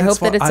day is, I hope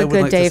that it's a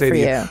good day for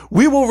you.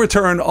 We will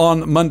return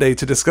on Monday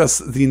to discuss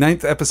the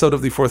 9th episode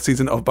of the 4th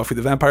season of Buffy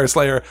the Vampire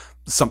Slayer,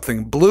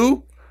 Something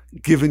Blue.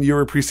 Given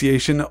your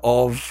appreciation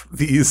of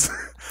these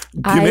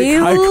gimmick,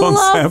 high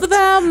concept,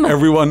 them.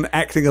 Everyone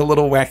acting a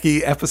little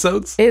wacky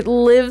episodes. It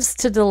lives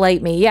to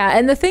delight me. Yeah,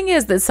 and the thing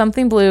is that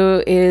Something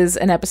Blue is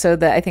an episode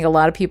that I think a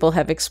lot of people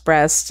have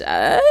expressed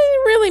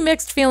really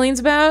mixed feelings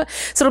about.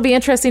 So it'll be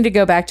interesting to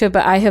go back to it,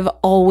 but I have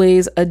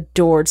always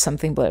adored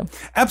Something Blue.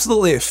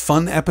 Absolutely a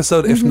fun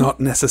episode, if not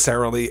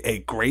necessarily a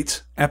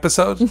great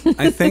episode,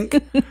 I think.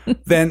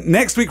 Then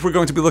next week we're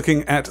going to be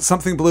looking at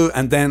Something Blue,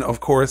 and then, of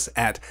course,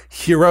 at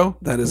Hero.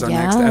 That is our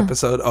next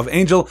episode of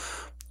Angel.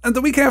 And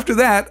the week after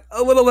that,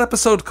 a little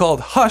episode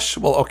called Hush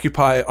will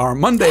occupy our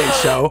Monday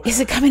show.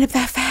 Is it coming up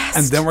that fast?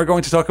 And then we're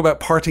going to talk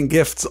about parting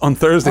gifts on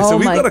Thursday. So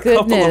we've got a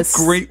couple of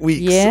great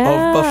weeks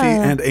of Buffy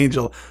and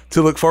Angel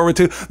to look forward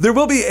to. There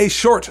will be a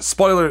short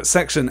spoiler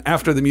section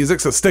after the music,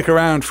 so stick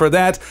around for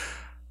that.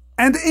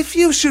 And if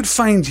you should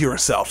find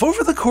yourself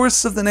over the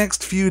course of the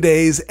next few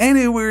days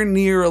anywhere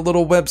near a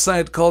little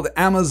website called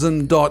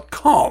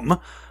Amazon.com,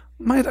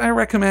 might I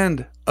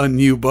recommend a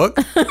new book?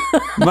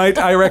 Might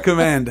I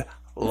recommend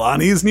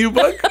Lonnie's new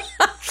book?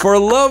 For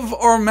Love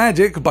or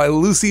Magic by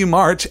Lucy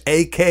March,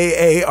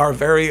 a.k.a. our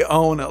very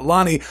own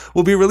Lonnie,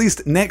 will be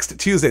released next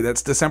Tuesday.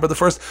 That's December the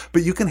 1st.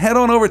 But you can head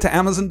on over to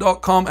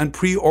Amazon.com and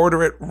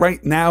pre-order it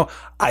right now.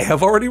 I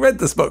have already read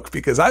this book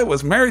because I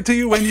was married to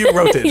you when you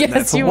wrote it. Yes, and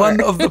that's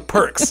one of the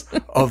perks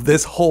of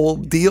this whole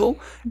deal.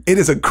 It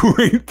is a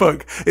great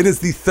book. It is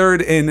the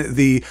 3rd in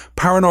the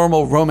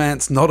Paranormal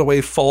Romance Not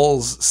Away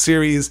Falls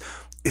series.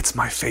 It's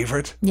my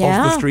favorite of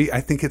the 3. I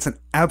think it's an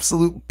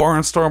absolute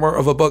barnstormer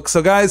of a book.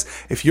 So guys,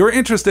 if you're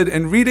interested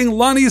in reading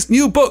Lonnie's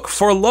new book,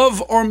 For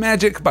Love or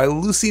Magic by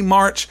Lucy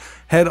March,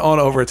 head on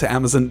over to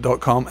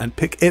Amazon.com and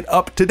pick it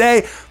up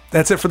today.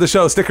 That's it for the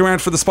show. Stick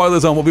around for the Spoiler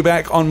Zone. We'll be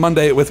back on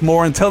Monday with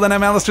more. Until then,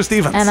 I'm Alistair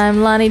Stevens. And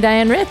I'm Lonnie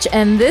Diane Rich,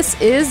 and this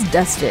is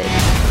Dusted.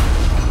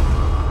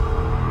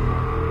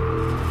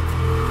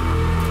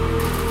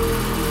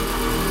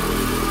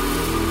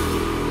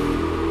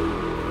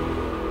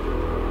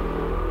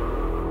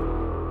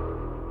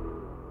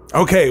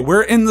 Okay,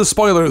 we're in the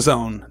spoiler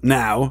zone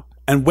now.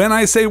 And when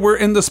I say we're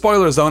in the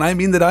spoiler zone, I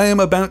mean that I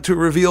am about to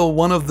reveal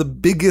one of the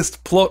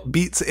biggest plot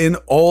beats in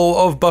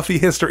all of Buffy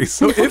history.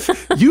 So if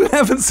you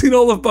haven't seen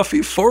all of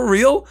Buffy for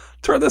real,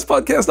 turn this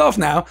podcast off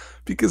now,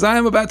 because I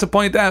am about to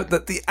point out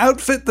that the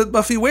outfit that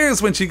Buffy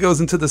wears when she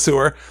goes into the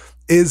sewer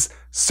is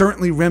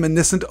certainly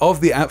reminiscent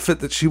of the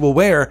outfit that she will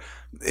wear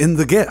in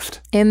The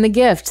Gift. In The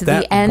Gift,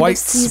 that the end white of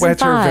season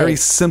sweater, 5. very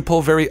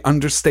simple, very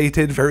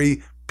understated,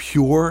 very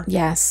pure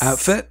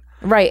outfit.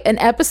 Right, an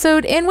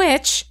episode in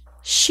which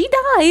she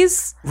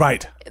dies.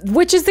 Right.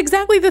 Which is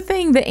exactly the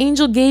thing that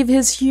Angel gave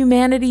his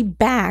humanity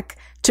back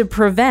to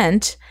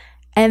prevent.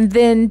 and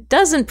then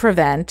doesn't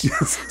prevent.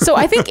 So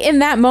I think in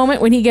that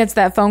moment when he gets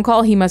that phone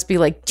call, he must be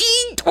like,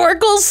 gee,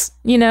 oracles,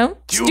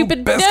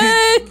 stupid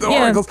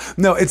oracles. Yeah.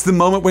 No, it's the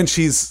moment when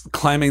she's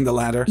climbing the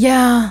ladder.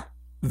 Yeah.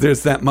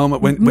 There's that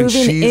moment when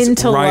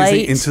she's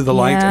rising into the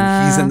light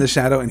and he's in the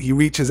shadow and he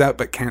reaches out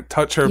but can't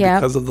touch her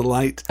because of the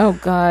light. Oh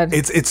God.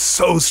 It's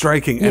so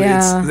striking.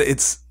 And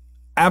it's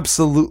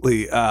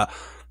absolutely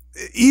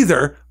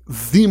either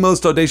the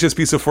most audacious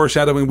piece of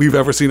foreshadowing we've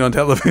ever seen on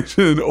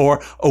television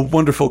or a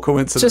wonderful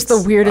coincidence. Just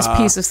the weirdest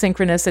piece of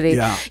synchronicity.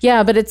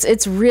 Yeah, but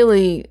it's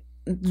really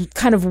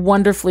kind of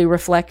wonderfully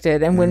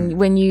reflected. And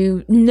when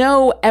you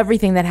know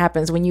everything that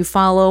happens, when you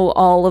follow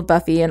all of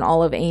Buffy and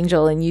all of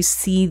Angel and you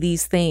see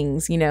these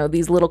things,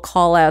 these little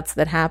call outs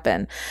that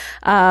happen,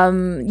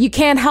 you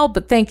can't help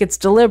but think it's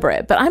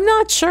deliberate. But I'm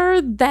not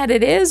sure that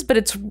it is, but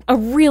it's a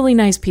really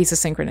nice piece of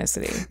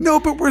synchronicity. No,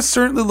 but we're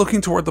certainly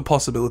looking toward the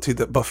possibility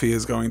that Buffy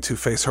is going to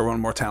face her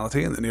own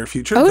mortality in the near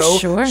future. Oh,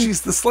 sure.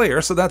 She's the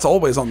Slayer, so that's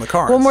always on the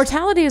cards. Well,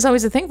 mortality is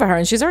always a thing for her,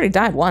 and she's already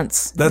died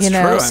once. That's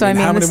true. So, I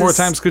mean, how many more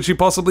times could she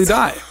possibly die?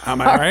 Am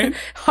I right?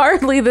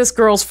 Hardly this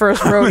girl's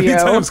first rodeo.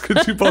 How many times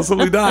could she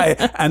possibly die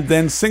and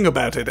then sing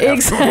about it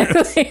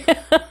afterwards? Exactly.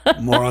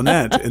 More on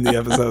that in the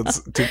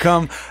episodes to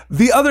come.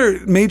 The other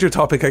major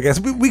topic, I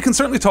guess, we can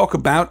certainly talk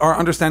about our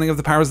understanding of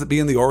the powers that be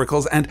in the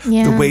oracles and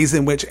the ways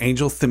in which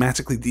Angel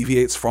thematically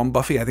deviates from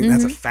Buffy. I think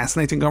that's a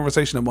fascinating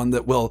conversation and one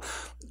that we'll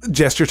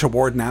gesture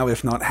toward now,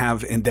 if not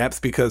have in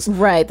depth, because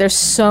there's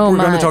so much.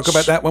 We're going to talk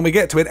about that when we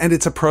get to it, and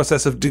it's a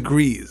process of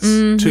degrees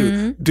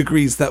to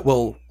degrees that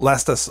will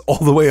last us all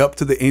the way up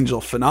to the Angel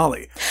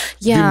finale.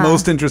 The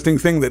most interesting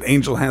thing that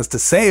Angel has to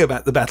say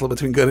about the battle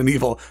between good and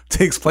evil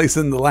takes place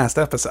in the last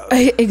episode.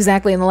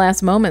 Exactly, in the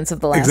last moments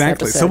of the last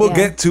episode. So we'll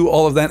get to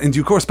all of that in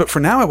due course, but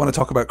for now I want to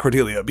talk about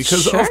Cordelia,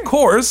 because of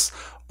course,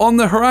 on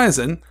the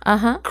horizon,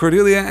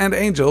 Cordelia and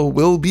Angel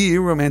will be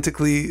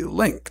romantically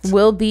linked.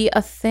 Will be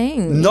a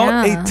thing.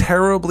 Not a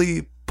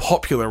terribly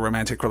popular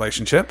romantic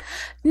relationship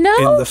in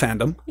the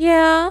fandom.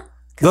 Yeah.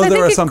 Though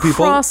there are some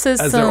people, as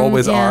there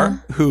always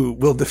are, who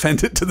will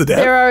defend it to the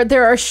death.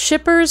 There are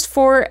shippers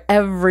for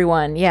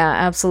everyone. Yeah,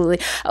 absolutely.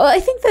 Well, I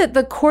think that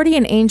the Cordy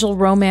and Angel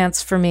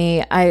romance for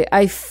me,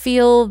 I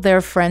feel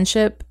their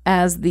friendship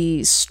as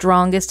the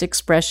strongest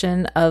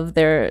expression of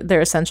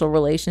their essential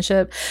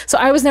relationship. So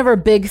I was never a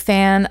big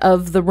fan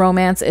of the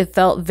romance. It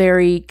felt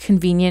very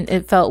convenient.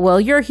 It felt, well,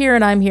 you're here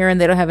and I'm here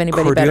and they don't have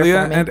anybody better for me.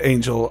 Cordelia and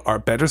Angel are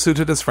better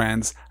suited as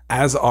friends,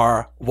 as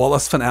are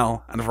Wallace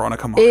Fennell and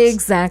Veronica Mars.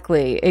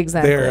 Exactly.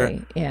 Their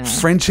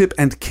friendship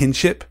and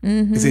kinship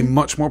is a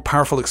much more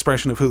powerful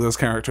expression of who those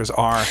characters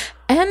are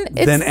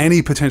than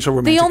any potential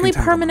romantic the only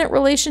permanent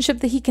relationship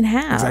that he can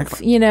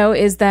have,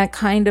 is that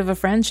kind of a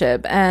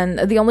friendship. And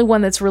the only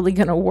one that's really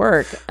going to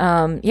work.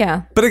 But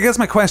I guess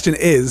my question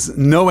is,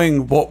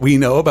 knowing what we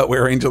know about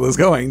where Angel is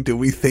going, do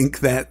we think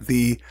that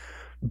the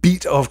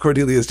beat of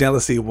Cordelia's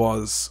jealousy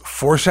was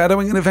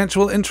foreshadowing an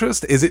eventual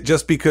interest? Is it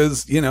just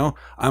because,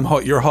 I'm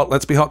hot, you're hot,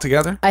 let's be hot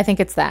together? I think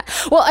it's that.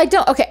 Well, I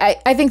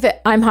think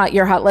that I'm hot,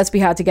 you're hot, let's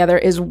be hot together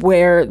is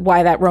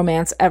why that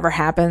romance ever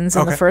happens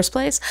in the first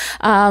place.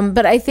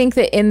 But I think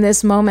that in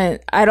this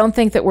moment, I don't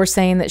think that we're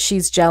saying that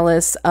she's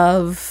jealous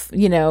of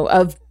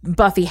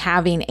Buffy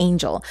having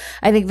Angel.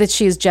 I think that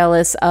she's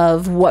jealous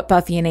of what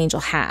Buffy and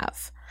Angel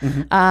have.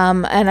 And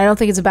I don't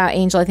think it's about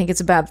Angel. I think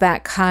it's about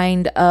that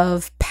kind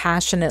of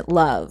passionate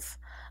love,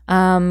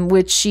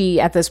 which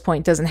she at this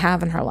point doesn't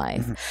have in her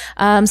life.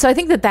 So I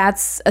think that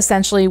that's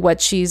essentially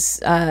what she's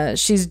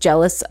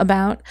jealous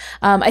about.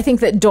 I think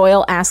that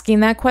Doyle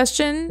asking that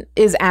question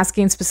is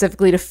asking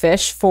specifically to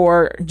Fish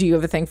for, do you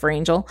have a thing for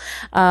Angel?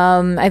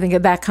 I think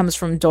that comes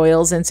from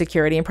Doyle's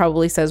insecurity and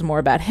probably says more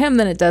about him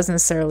than it does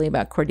necessarily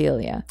about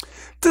Cordelia.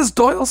 Does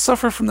Doyle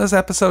suffer from this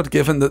episode,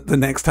 given that the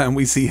next time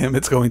we see him,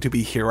 it's going to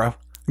be Hero?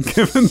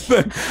 Given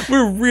that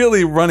we're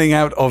really running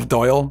out of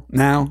Doyle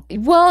now?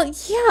 Well,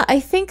 yeah, I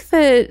think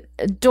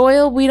that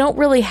Doyle, we don't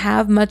really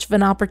have much of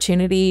an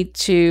opportunity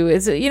to,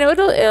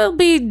 it'll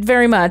be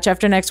very much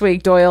after next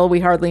week, Doyle,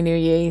 we hardly knew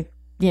ye.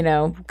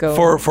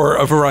 Go for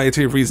a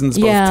variety of reasons,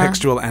 both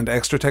textual and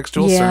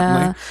extra-textual,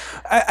 certainly.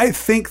 I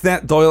think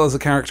that Doyle as a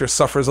character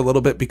suffers a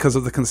little bit because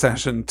of the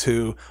concession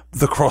to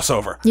the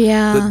crossover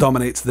that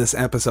dominates this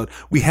episode.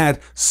 We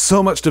had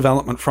so much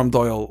development from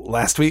Doyle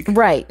last week.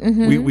 Right.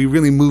 Mm-hmm. We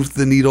really moved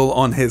the needle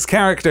on his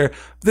character.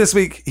 This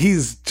week,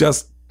 he's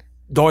just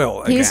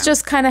Doyle again. He's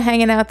just kind of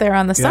hanging out there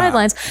on the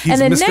sidelines. And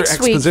then Mr. next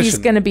week he's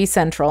going to be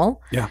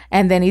central. Yeah.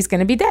 And then he's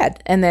going to be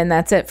dead. And then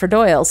that's it for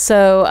Doyle.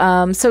 So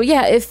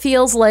it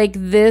feels like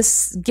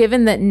this,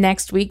 given that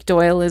next week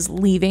Doyle is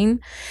leaving,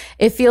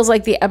 it feels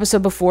like the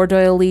episode before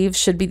Doyle leaves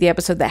should be the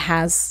episode that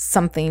has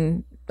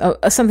something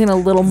a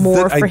little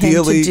more for him to do.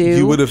 Ideally,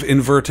 you would have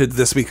inverted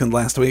this week and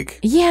last week.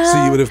 Yeah.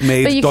 So you would have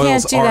made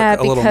Doyle's arc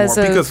a little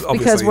more.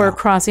 Because we're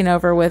crossing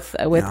over with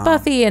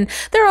Buffy. And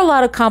there are a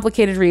lot of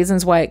complicated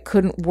reasons why it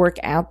couldn't work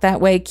out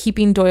that way.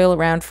 Keeping Doyle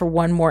around for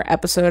one more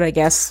episode, I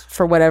guess,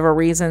 for whatever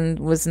reason,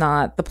 was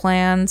not the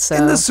plan. So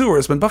in the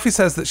sewers, when Buffy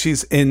says that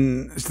she's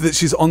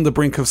on the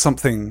brink of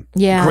something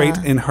great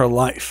in her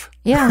life,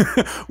 Yeah.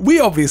 We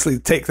obviously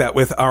take that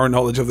with our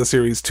knowledge of the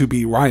series to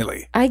be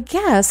Riley. I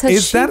guess. Has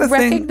Is she that a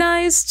thing?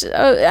 recognized?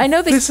 I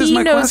know that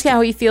he knows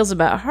how he feels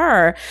about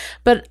her,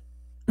 but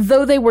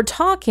though they were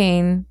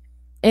talking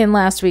in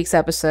last week's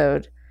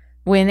episode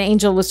when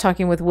Angel was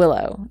talking with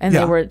Willow and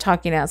they were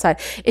talking outside,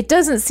 it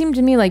doesn't seem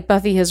to me like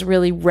Buffy has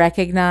really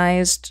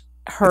recognized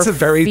her it's a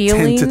very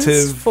feelings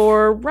tentative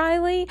for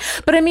Riley.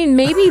 But I mean,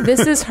 maybe this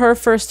is her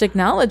first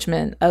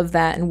acknowledgement of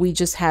that and we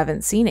just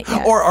haven't seen it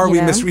yet. Or are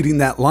we misreading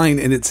that line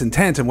in its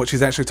intent, and what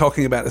she's actually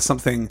talking about is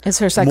something is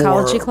her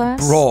psychology more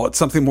class? Broad,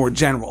 something more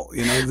general.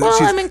 You know, well,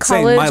 she's I'm in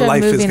college, saying my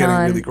life is getting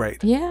on. really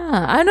great.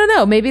 Yeah, I don't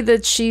know. Maybe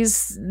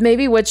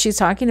what she's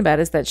talking about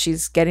is that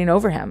she's getting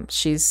over him.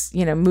 She's,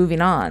 moving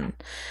on.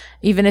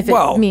 Even if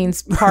it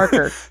means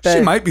Parker. But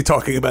she might be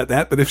talking about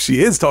that, but if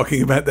she is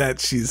talking about that,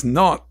 she's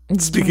not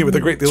speaking with a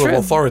great deal of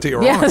authority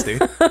or honesty.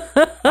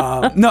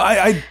 No,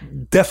 I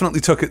definitely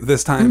took it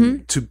this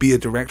time to be a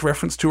direct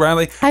reference to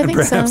Riley. I and think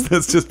perhaps so.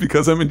 that's just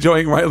because I'm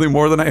enjoying Riley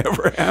more than I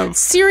ever have.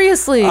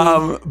 Seriously.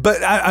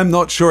 But I'm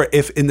not sure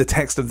if in the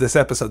text of this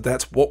episode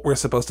that's what we're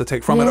supposed to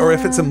take from it, or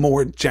if it's a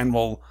more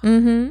general,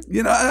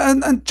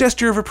 a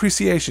gesture of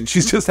appreciation.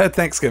 She's just had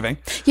Thanksgiving.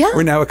 Yeah.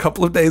 We're now a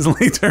couple of days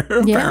later,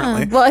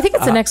 apparently. Well, I think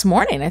it's the next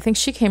morning. I think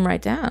she came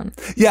right down.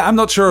 Yeah, I'm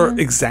not sure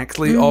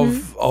exactly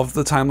of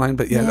the timeline,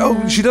 but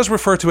oh, she does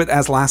refer to it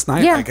as last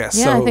night, I guess.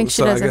 Yeah, I think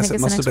she does. I guess it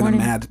must have been a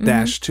mad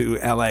dash to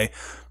LA.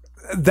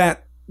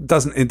 That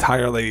doesn't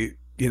entirely,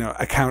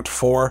 account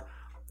for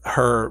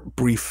her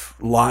brief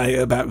lie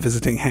about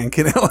visiting Hank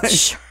in LA.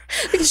 Sure.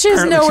 Because she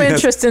has no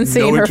interest in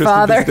seeing her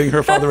father. In visiting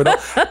her father at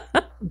all.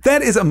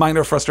 That is a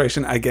minor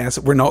frustration, I guess.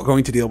 We're not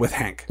going to deal with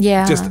Hank.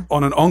 Yeah. Just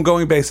on an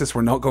ongoing basis,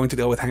 we're not going to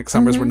deal with Hank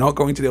Summers. We're not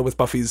going to deal with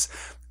Buffy's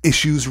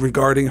issues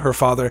regarding her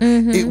father.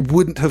 It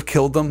wouldn't have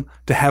killed them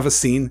to have a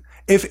scene.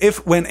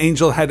 If when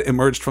Angel had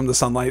emerged from the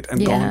sunlight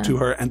and gone to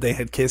her and they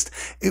had kissed,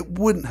 it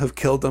wouldn't have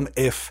killed them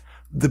if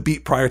the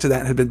beat prior to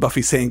that had been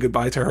Buffy saying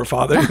goodbye to her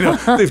father.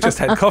 They've just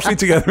had coffee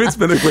together. It's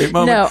been a great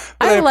moment. No,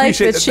 but I like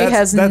that she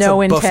has no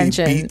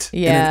intention. Beat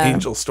in an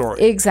Angel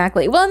story.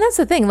 Exactly. Well, and that's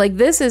the thing. Like,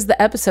 this is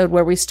the episode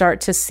where we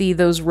start to see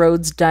those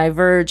roads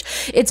diverge.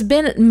 It's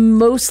been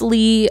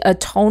mostly a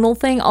tonal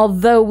thing,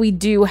 although we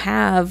do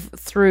have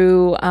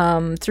through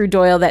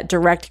Doyle that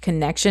direct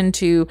connection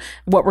to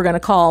what we're going to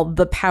call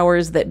the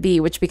powers that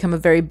be, which become a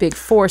very big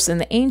force in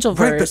the Angelverse.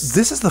 Right, but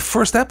this is the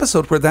first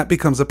episode where that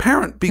becomes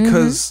apparent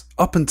because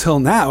up until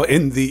now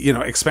in the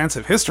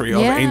expansive history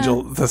of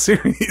Angel the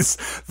series,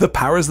 the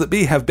powers that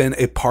be have been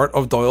a part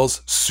of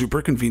Doyle's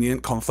super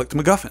convenient conflict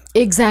MacGuffin.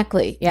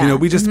 Exactly. Yeah.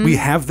 We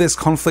have this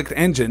conflict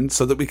engine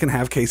so that we can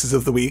have cases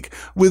of the week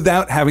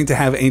without having to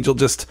have Angel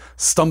just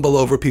stumble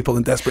over people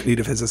in desperate need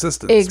of his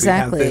assistance.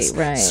 Exactly. We have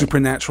this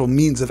supernatural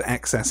means of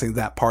accessing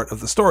that part of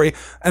the story,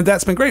 and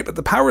that's been great. But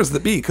the powers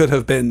that be could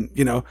have been,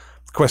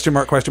 question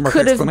mark,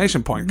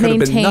 exclamation point. Could have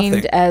been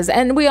nothing.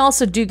 And we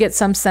also do get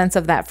some sense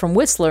of that from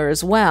Whistler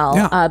as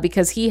well,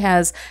 because he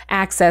has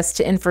access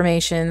to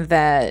information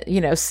that,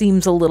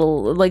 seems a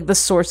little, like the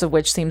source of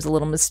which seems a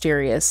little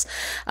mysterious.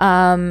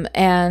 And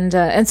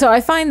so I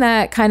find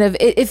that kind of,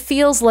 it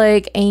feels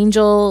like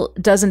Angel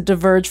doesn't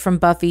diverge from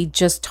Buffy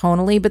just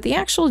tonally, but the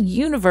actual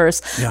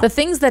universe, the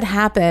things that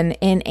happen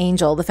in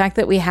Angel, the fact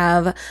that we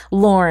have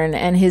Lorne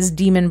and his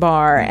demon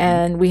bar,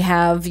 and we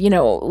have,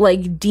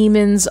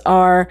 demons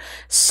are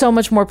so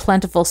much more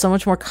plentiful, so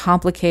much more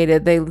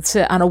complicated. They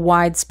sit on a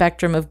wide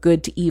spectrum of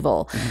good to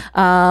evil.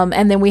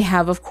 And then we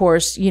have, of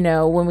course,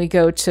 when we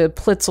go to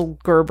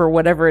Plitzlgerb or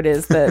whatever it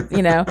is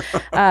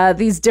that,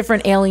 these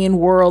different alien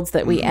worlds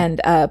that we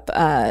end up,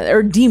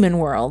 or demon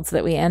worlds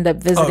that we end up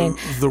visiting.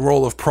 The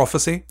role of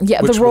prophecy.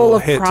 Yeah, the role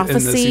of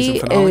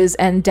prophecy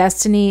and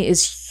destiny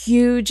is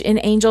huge in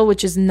Angel,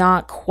 which is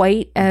not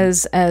quite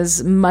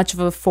as much of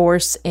a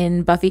force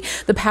in Buffy.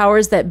 The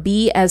powers that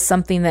be as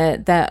something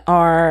that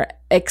are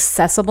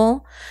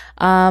accessible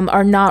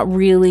are not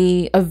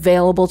really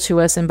available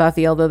to us in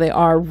Buffy, although they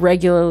are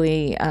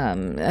regularly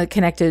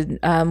connected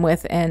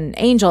with an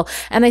Angel.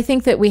 And I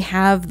think that we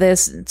have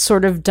this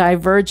sort of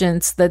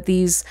divergence that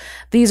these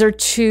are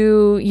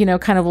two,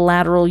 kind of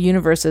lateral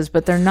universes,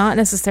 but they're not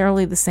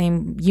necessarily the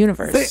same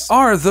universe. They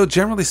are, though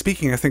generally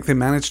speaking, I think they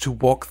managed to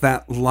walk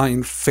that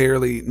line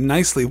fairly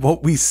nicely.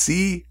 What we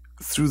see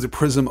through the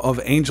prism of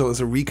Angel is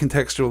a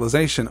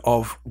recontextualization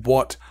of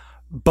what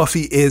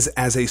Buffy is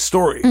as a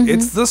story.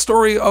 It's the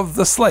story of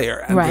the Slayer,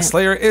 and the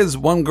Slayer is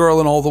one girl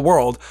in all the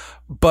world,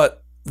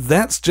 but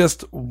that's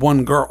just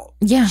one girl.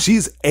 Yeah.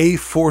 She's a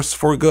force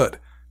for good.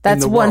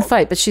 That's one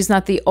fight, but she's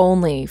not the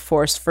only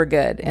force for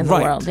good in the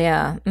world.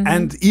 Yeah.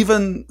 And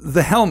even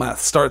the Hellmouth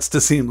starts to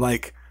seem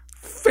like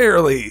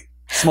fairly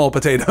small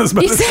potatoes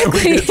by the time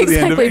we get to the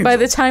end of Angel. By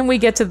the time we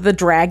get to the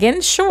dragon,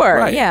 sure.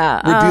 Right.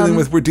 Yeah.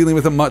 We're dealing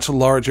with a much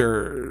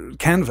larger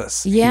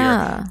canvas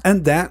here.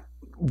 And that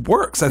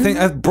works. I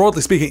think,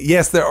 broadly speaking,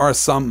 yes, there are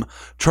some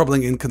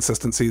troubling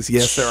inconsistencies.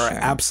 Yes, there are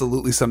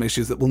absolutely some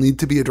issues that will need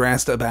to be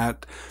addressed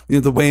about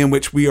the way in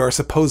which we are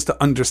supposed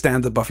to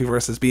understand the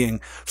Buffyverse as being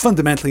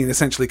fundamentally and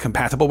essentially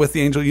compatible with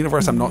the Angel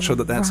universe. I'm not sure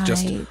that that's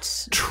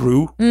just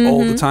true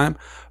all the time.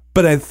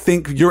 But I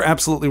think you're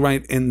absolutely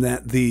right in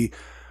that the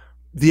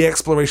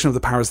exploration of the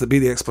powers that be,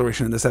 the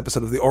exploration in this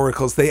episode of the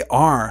Oracles, they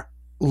are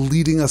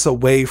leading us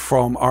away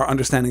from our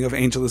understanding of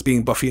Angel as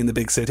being Buffy in the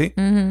big city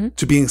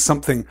to being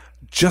something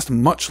just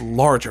much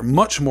larger,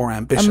 much more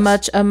ambitious.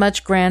 A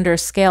much grander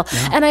scale.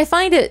 Yeah. And I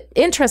find it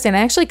interesting. I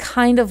actually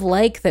kind of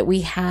like that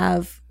we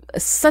have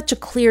such a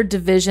clear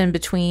division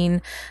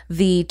between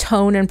the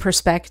tone and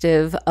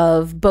perspective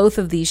of both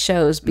of these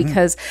shows,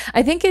 because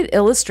I think it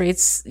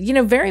illustrates,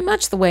 very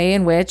much the way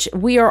in which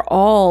we are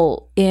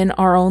all in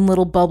our own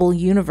little bubble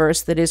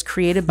universe that is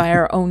created by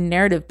our own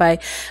narrative, by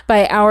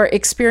our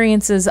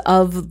experiences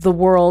of the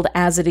world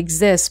as it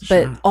exists.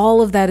 But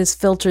all of that is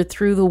filtered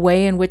through the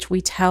way in which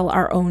we tell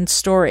our own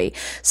story.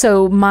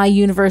 So my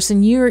universe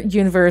and your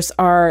universe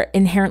are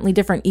inherently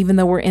different, even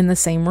though we're in the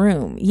same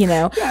room,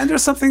 Yeah, and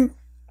there's something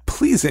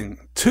pleasing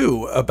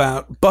too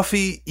about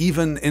Buffy,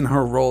 even in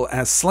her role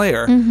as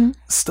Slayer,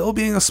 still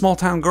being a small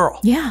town girl.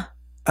 Yeah,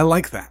 I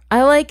like that.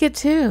 I like it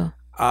too.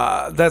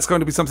 That's going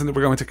to be something that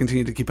we're going to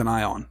continue to keep an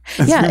eye on.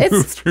 Yeah,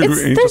 there's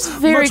very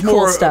much cool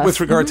more stuff with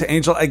regard to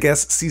Angel. I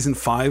guess season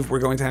 5, we're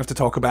going to have to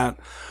talk about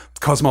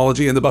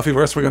cosmology in the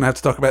Buffyverse. We're going to have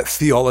to talk about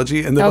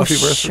theology in the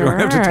Buffyverse. Sure. We're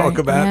going to have to talk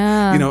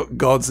about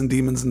gods and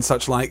demons and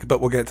such like. But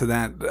we'll get to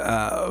that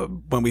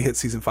when we hit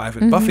season 5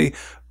 in Buffy.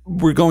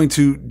 We're going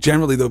to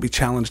generally, though, be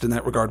challenged in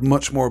that regard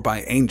much more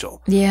by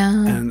Angel.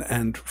 Yeah.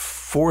 And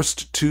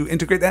forced to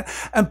integrate that.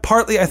 And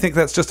partly, I think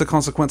that's just a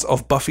consequence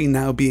of Buffy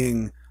now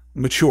being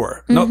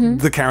mature. Not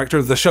the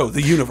character, the show,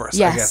 the universe,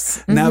 I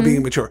guess. Now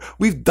being mature.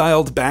 We've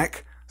dialed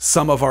back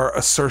some of our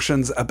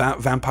assertions about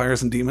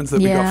vampires and demons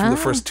that we got from the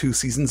first 2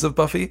 seasons of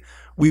Buffy.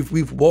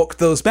 We've walked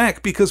those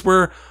back because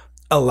we're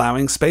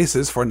allowing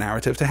spaces for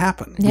narrative to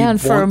happen. Yeah,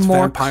 and for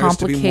more vampires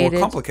to be more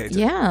complicated.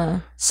 Yeah.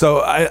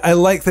 So I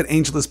like that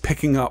Angel is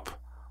picking up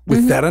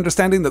with that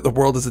understanding that the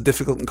world is a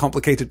difficult and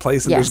complicated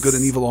place and there's good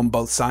and evil on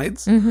both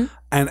sides,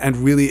 and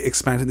really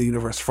expanding the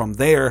universe from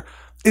there.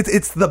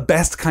 It's the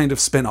best kind of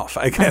spin-off,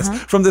 I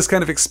guess, from this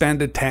kind of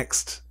expanded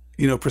text,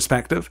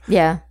 perspective.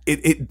 Yeah.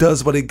 It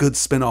does what a good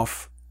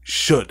spin-off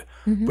should,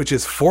 which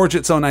is forge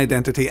its own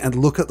identity and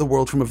look at the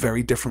world from a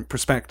very different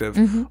perspective,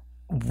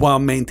 while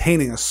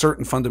maintaining a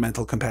certain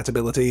fundamental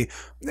compatibility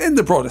in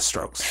the broadest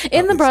strokes.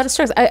 In the broadest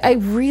strokes. I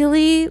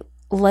really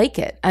like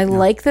it. I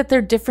like that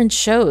they're different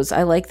shows.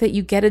 I like that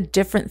you get a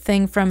different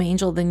thing from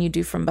Angel than you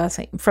do from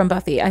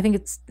Buffy. I think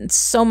it's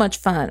so much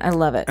fun. I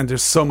love it. And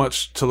there's so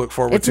much to look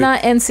forward to. It's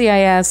not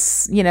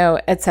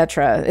NCIS,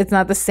 etc. It's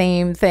not the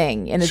same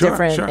thing in a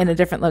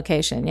different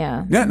location.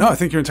 Yeah. Yeah, no, I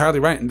think you're entirely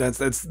right. And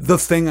that's the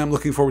thing I'm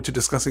looking forward to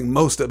discussing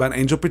most about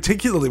Angel,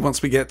 particularly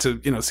once we get to,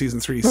 season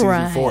 3,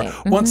 season 4.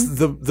 Once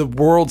the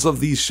worlds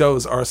of these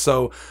shows are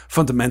so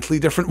fundamentally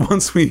different,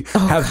 once we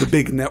have the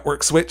big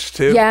network switch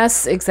too.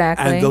 Yes,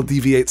 exactly. And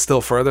they'll deviate still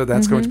further.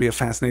 That's going to be a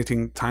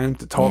fascinating time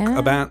to talk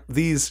about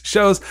these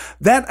shows.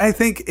 That, I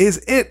think,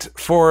 is it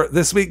for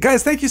this week.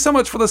 Guys, thank you so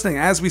much for listening.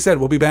 As we said,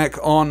 we'll be back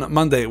on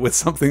Monday with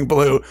Something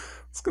Blue.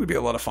 It's going to be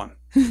a lot of fun.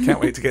 Can't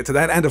wait to get to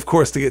that. And, of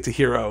course, to get to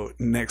Hero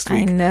next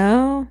week. I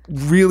know.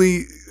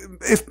 Really,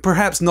 if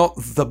perhaps not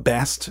the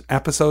best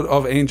episode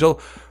of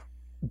Angel,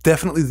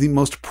 definitely the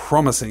most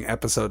promising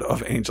episode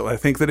of Angel. I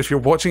think that if you're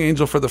watching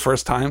Angel for the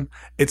first time,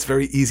 it's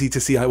very easy to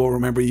see I Will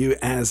Remember You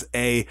as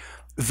a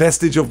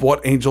vestige of what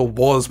Angel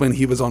was when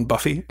he was on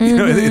Buffy.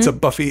 It's a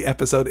Buffy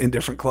episode in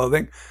different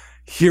clothing.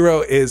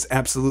 Hero is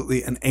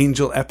absolutely an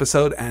Angel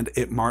episode, and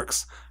it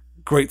marks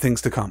great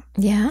things to come.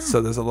 Yeah.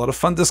 So there's a lot of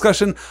fun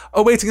discussion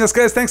awaiting us,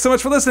 guys. Thanks so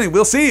much for listening.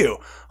 We'll see you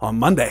on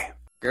Monday.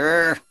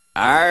 Grr,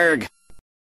 arg.